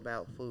just all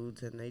about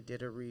foods, and they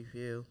did a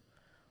review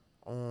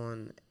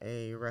on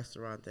a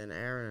restaurant that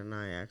Aaron and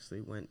I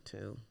actually went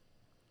to.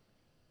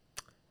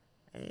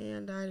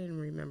 And I didn't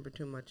remember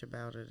too much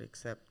about it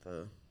except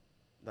the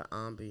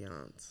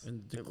ambiance.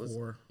 And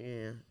decor.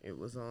 It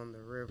was on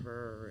the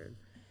river, and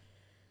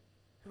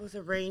it was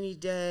a rainy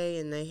day,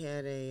 and they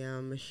had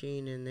a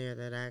machine in there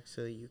that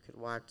actually you could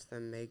watch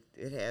them make.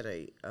 It had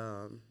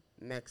a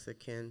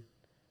Mexican...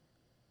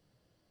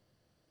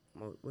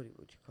 what would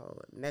you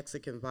call it?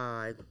 Mexican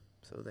vibe.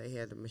 So they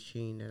had the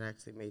machine that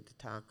actually made the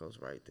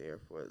tacos right there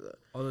for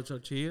the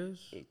tortillas.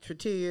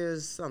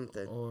 Tortillas,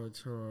 something. Or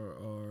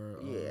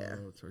tortillas.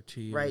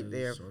 Right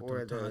there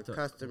for the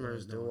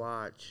customers to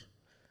watch.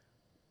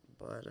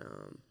 But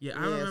yeah,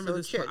 I remember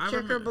this. Check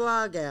her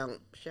blog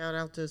out. Shout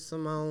out to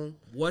Simone.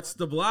 What's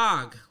the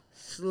blog?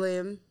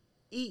 Slim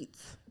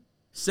Eats.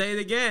 Say it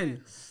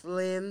again.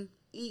 Slim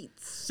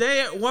Eats.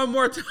 Say it one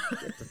more time.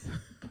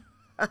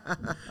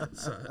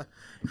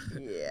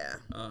 Yeah.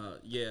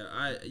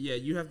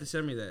 You have to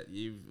send me that.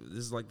 This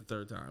is like the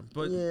third time.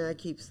 But yeah, I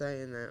keep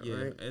saying that, yeah,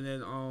 right? And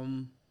then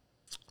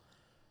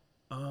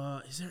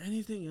is there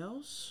anything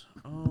else?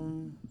 I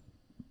don't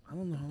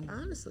know.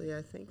 Honestly,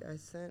 I think I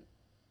sent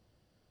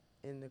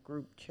in the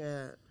group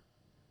chat.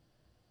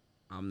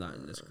 I'm not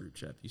in this group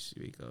chat you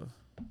speak of.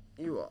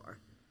 You are.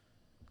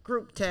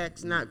 Group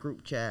text, not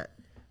group chat.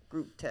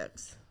 Group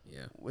text.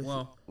 Yeah.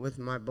 With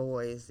my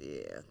boys,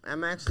 yeah.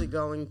 I'm actually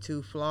going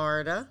to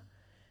Florida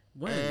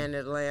and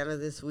Atlanta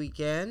this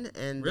weekend,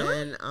 and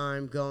then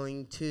I'm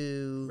going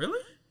to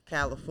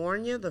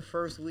California the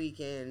first week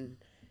in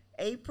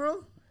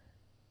April,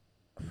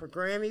 For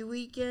Grammy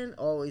weekend,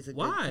 always a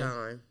Why? good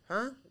time.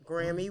 Huh?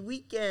 Grammy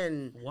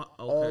weekend. What?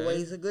 Okay.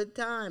 Always a good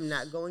time.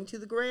 Not going to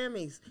the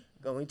Grammys,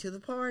 going to the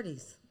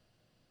parties.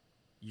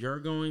 You're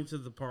going to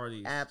the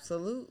parties.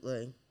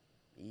 Absolutely.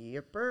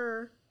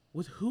 Yipper.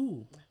 With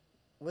who?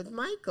 With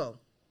Michael.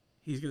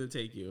 He's going to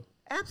take you.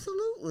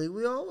 Absolutely.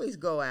 We always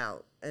go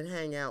out and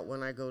hang out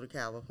when I go to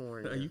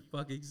California. Are you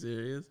fucking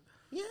serious?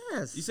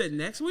 Yes. You said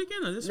next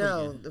weekend or this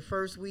No, weekend? the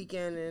first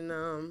weekend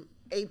in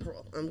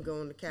April. I'm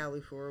going to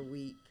Cali for a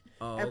week.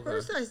 Oh, At okay.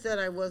 first I said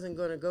I wasn't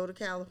going to go to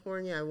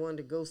California. I wanted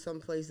to go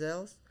someplace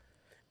else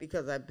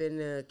because I've been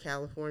to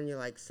California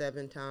like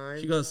 7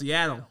 times. She goes to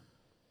Seattle.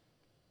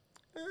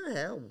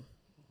 Hell,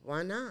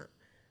 why not?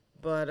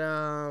 But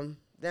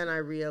then I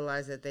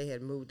realized that they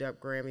had moved up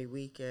Grammy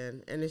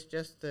weekend, and it's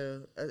just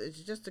a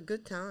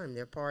good time.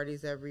 There are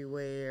parties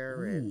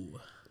everywhere, and Ooh.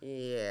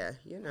 yeah,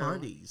 you know,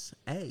 Parties.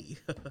 Hey.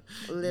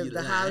 live You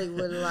the lie.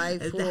 Hollywood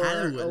life It's for the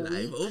Hollywood a life.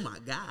 week. Oh, my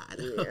God.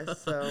 Yeah,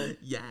 so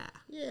yeah.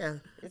 yeah,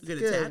 it's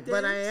Gonna good. tap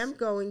But I dance? am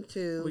going We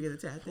to gonna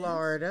tap dance?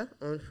 Florida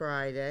on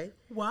Friday,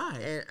 Why?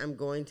 and I'm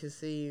going to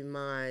see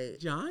my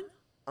John?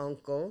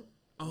 uncle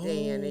Oh.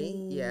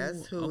 Danny.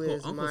 Yes, who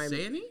is Uncle my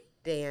Sandy?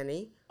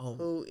 Danny, Oh.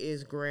 who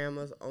is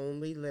Grandma's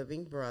only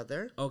living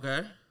brother.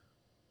 Okay.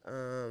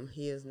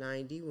 He is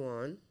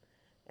 91,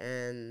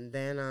 and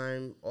then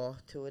I'm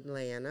off to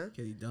Atlanta.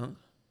 Can he dunk?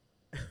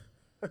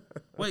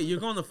 Wait, you're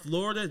going to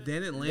Florida,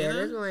 then Atlanta?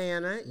 Then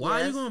Atlanta. Why are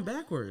yes. you going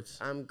backwards?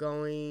 I'm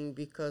going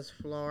because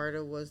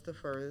Florida was the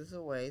furthest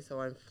away,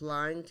 so I'm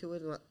flying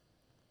to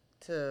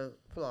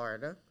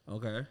Florida.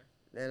 Okay.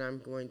 Then I'm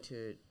going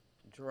to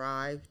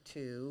drive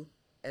to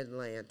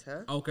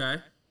Atlanta, Okay.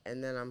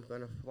 and then I'm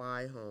going to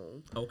fly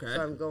home. Okay.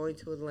 So I'm going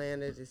to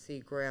Atlanta to see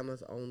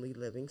Grandma's only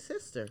living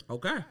sister,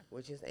 Okay.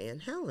 which is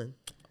Aunt Helen.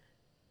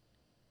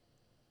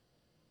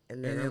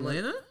 And In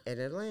Atlanta?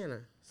 In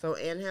Atlanta. So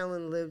Aunt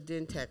Helen lived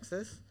in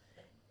Texas,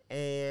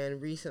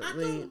 and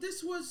recently. Wait,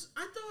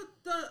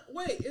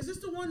 is this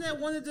the one that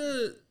wanted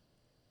to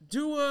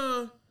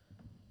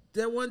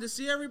that wanted to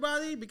see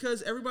everybody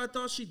because everybody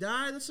thought she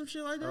died or some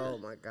shit like that? Oh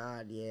my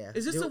God! Yeah.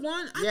 Is this the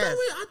one? Yes.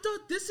 I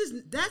thought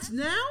that's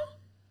now?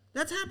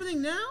 That's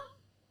happening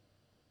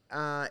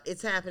now?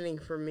 It's happening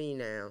for me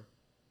now.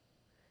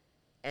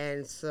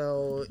 And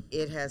so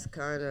it has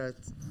kind of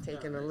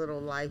taken a little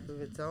life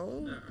of its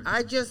own.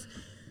 I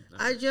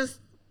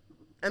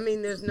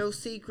mean, there's no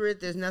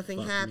secret. There's nothing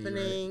Fuck me,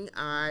 happening.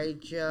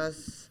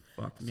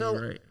 Fuck me, So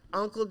right.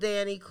 Uncle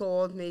Danny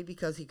called me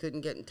because he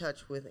couldn't get in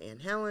touch with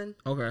Aunt Helen.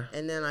 Okay.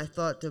 And then I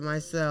thought to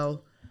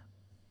myself,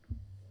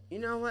 you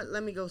know what?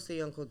 Let me go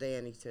see Uncle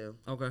Danny too.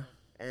 Okay.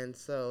 And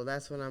so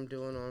that's what I'm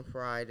doing on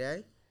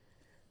Friday.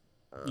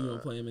 You gonna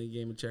play him in a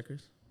game of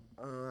checkers?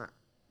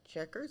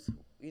 Checkers?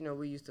 You know,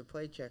 we used to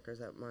play checkers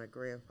at my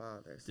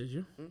grandfather's. Did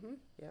you? Mm-hmm.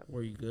 Yeah.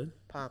 Were you good?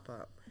 Pop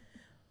up.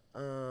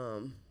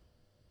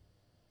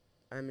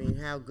 I mean,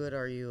 how good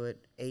are you at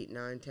 8,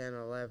 9, 10,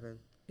 11?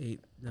 8,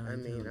 9. I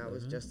mean, 10, I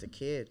was 11. just a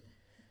kid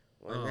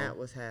when that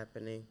was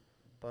happening.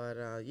 But,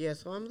 yeah,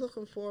 so I'm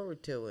looking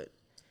forward to it.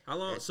 How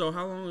long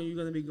are you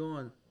gonna be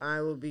gone?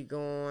 I will be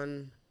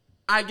gone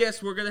I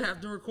guess we're gonna have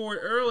to record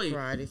early.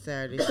 Friday,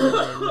 Saturday,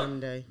 Sunday,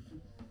 Monday.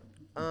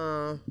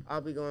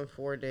 I'll be going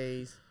 4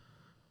 days.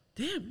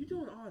 Damn, you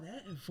doing all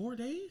that in 4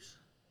 days?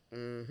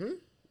 Mm-hmm.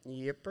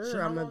 Yipper. So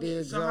I'm going to be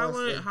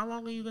exhausted. how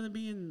long are you gonna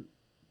be in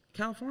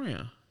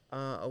California?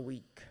 A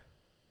week.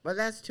 But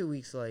that's 2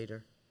 weeks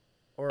later.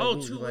 Or a Oh,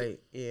 week 2 weeks. late.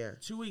 Yeah.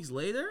 2 weeks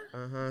later?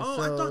 Uh-huh. Oh,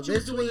 So I thought you were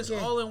this doing this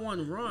weekend- all in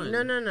one run.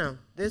 No.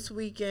 This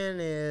weekend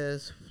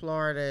is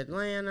Florida,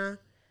 Atlanta.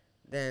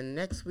 Then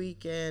next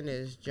weekend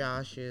is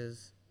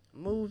Josh's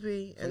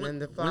movie. And then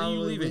the when are you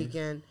following leaving?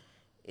 weekend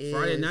is...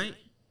 Friday night?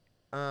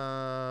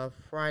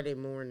 Friday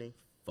morning.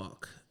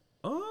 Fuck.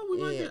 Oh, we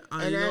might Yeah. get.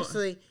 And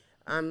actually,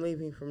 I'm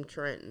leaving from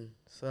Trenton.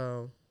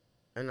 So,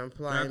 and I'm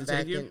flying to back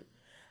take you? in.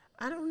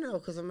 I don't know,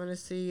 because I'm going to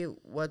see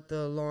what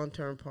the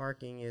long-term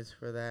parking is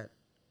for that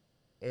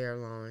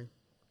airline.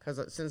 Because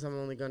since I'm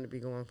only going to be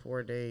going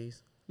 4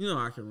 days.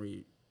 I can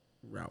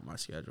reroute my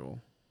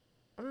schedule.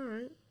 All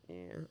right.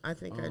 Yeah. I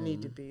think I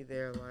need to be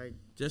there like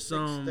Just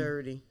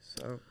 6:30.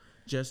 So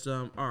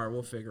all right,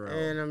 we'll figure out.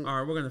 And I'm all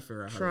right, we're gonna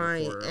figure out how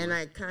trying, to record early. and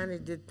I kind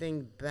of did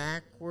things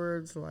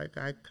backwards. Like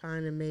I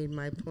kind of made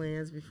my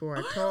plans before I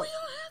you talk don't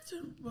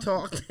have to.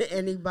 talk to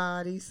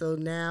anybody. So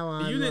now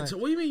I'm You didn't.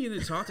 What do you mean you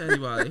didn't talk to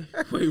anybody?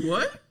 Wait,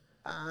 what?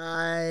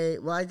 I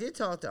did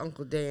talk to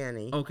Uncle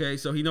Danny. Okay,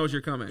 so he knows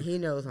you're coming. He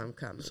knows I'm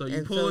coming. So you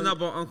And pulling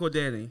up on Uncle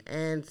Danny.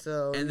 And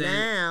so And then-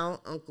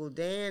 now Uncle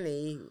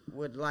Danny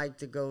would like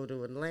to go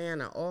to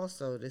Atlanta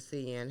also to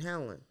see Aunt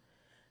Helen.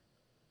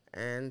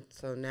 And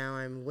so now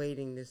I'm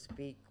waiting to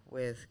speak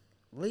with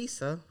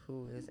Lisa,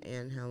 who is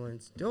Aunt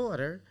Helen's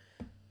daughter,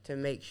 to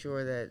make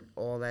sure that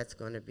all that's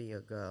going to be a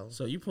go.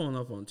 So you pulling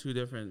up on 2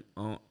 different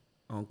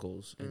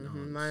uncles and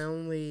aunts. My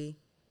only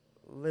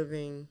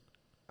living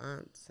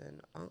aunts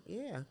and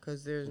yeah,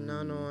 because there's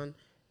none on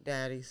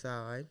Daddy's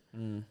side.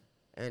 Mm.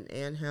 And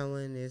Aunt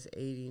Helen is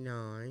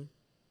 89,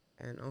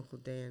 and Uncle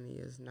Danny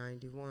is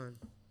 91.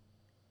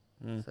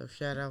 So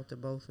shout out to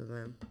both of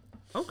them.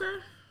 Okay.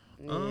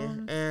 Yeah,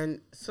 and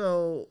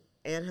so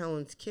Aunt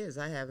Helen's kids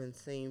I haven't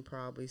seen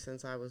probably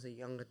since I was a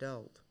young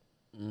adult,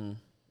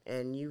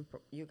 and you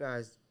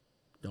guys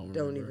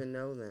don't even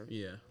know them.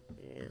 Yeah.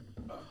 Yeah.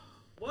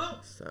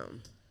 Well, So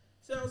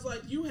sounds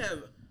like you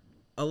have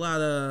a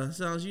lot of.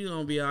 Sounds you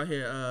gonna be out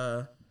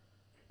here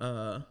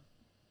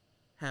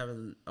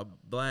having a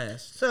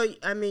blast. So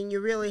I mean, you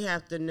really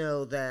have to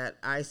know that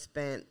I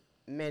spent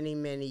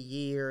many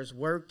years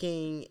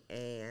working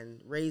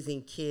and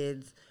raising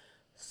kids.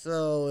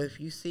 So if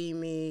you see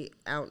me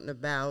out and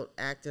about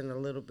acting a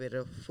little bit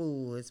of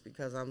fool, it's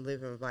because I'm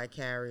living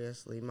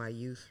vicariously my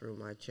youth through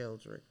my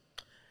children.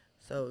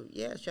 So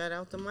yeah, shout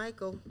out to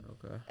Michael.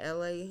 Okay.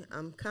 LA,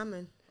 I'm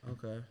coming.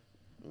 Okay.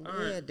 All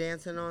Yeah, right.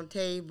 dancing on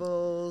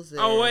tables.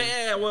 Oh wait,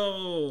 yeah,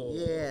 whoa.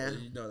 Yeah.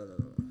 No,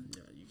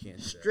 you can't.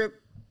 Do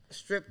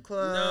Strip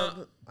club.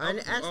 No.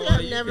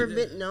 I've never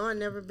been. No, I've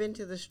never been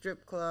to the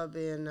strip club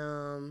in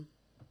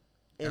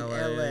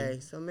LA.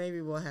 So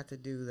maybe we'll have to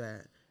do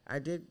that.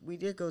 We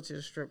did go to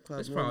the strip club.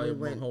 It's when probably we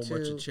went a whole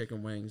bunch of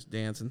chicken wings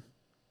dancing.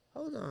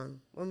 Hold on.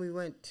 When we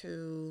went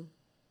to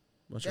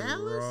Bunch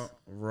Dallas? of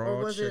raw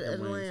Or was it chicken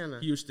Atlanta?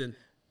 wings. Houston.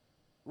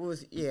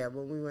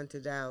 when we went to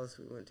Dallas,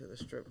 we went to the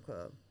strip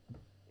club.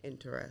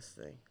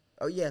 Interesting.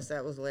 Oh yes,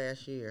 that was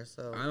last year.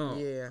 So I don't.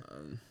 yeah,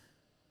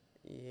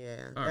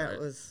 all that right.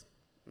 was.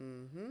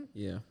 Mhm.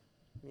 Yeah.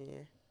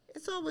 Yeah,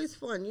 it's always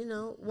fun,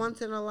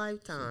 once in a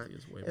lifetime.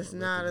 Cynthia's way It's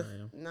more not lit than I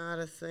am. not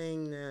a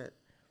thing that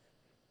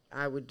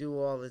I would do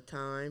all the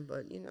time,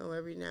 but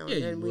every now Yeah,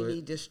 and you then we would.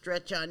 need to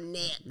stretch our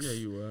necks. Yeah,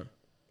 you would.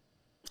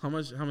 How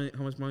much money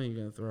are you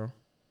gonna throw?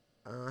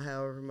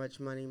 However much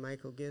money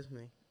Michael gives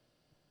me.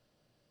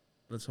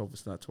 Let's hope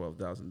it's not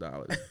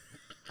 $12,000.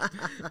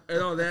 And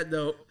on that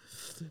note,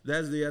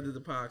 that's the end of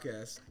the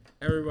podcast.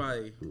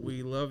 Everybody,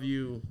 we love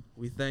you.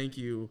 We thank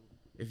you.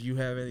 If you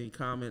have any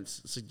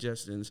comments,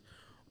 suggestions,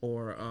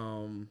 or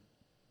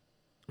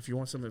if you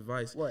want some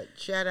advice. What?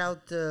 Shout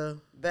out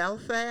to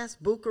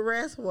Belfast,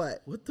 Bucharest.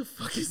 What? What the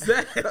fuck is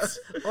that?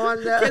 On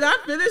the Can I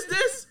finish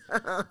this?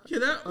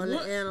 Can I? on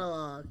what? the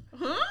analog?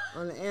 Huh?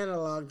 On the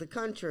analog, the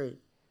country,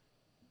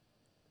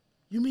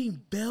 You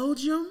mean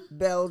Belgium?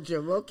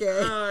 Belgium. Okay.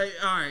 All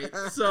right.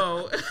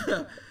 So,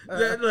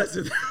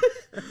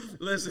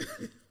 listen.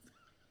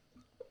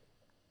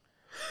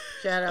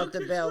 Shout out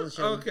to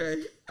Belgium.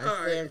 Okay.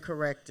 I stand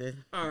corrected.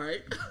 All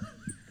right.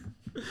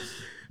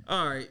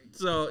 All right.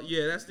 So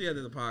yeah, that's the end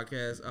of the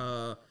podcast.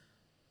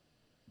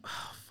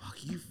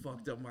 Fuck, you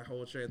fucked up my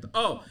whole train.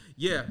 Oh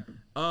yeah.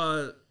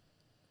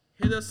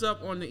 Hit us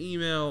up on the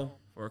email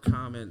for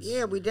comments.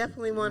 Yeah, we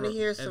definitely want to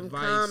hear some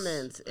advice.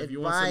 comments, If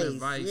you want some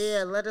advice.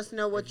 Yeah, let us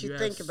know what you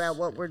think about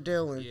what we're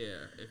doing.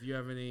 Yeah, if you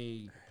have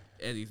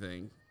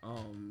anything,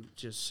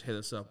 just hit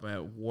us up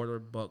at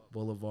Waterbuck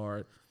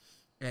Boulevard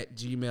at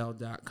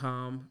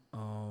gmail.com.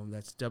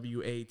 That's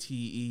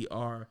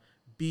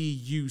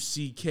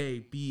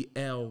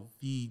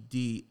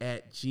WATERBUCKBLVD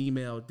at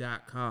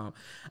gmail.com.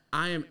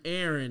 I am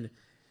Aaron.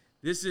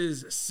 This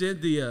is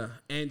Cynthia,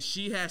 and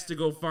she has to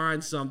go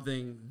find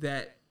something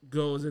that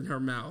goes in her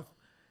mouth.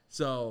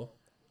 So.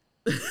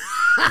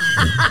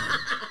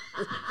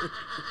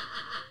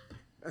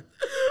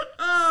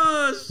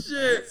 Oh,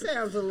 shit. That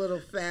sounds a little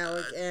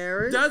phallic,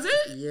 Aaron. Does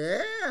it?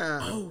 Yeah.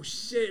 Oh,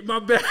 shit. My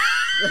bad.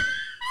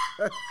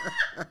 I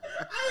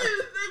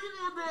didn't think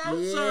about that.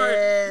 I'm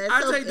sorry.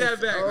 I take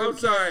that back.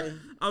 Okay.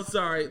 I'm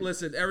sorry.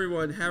 Listen,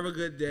 everyone, have a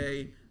good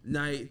day,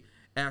 night,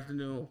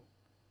 afternoon,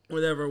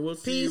 whatever. We'll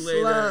see Peace, you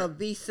later. love.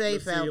 Be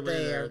safe We'll see you out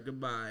later. there.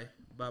 Goodbye.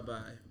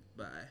 Bye-bye.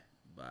 Bye.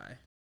 Bye.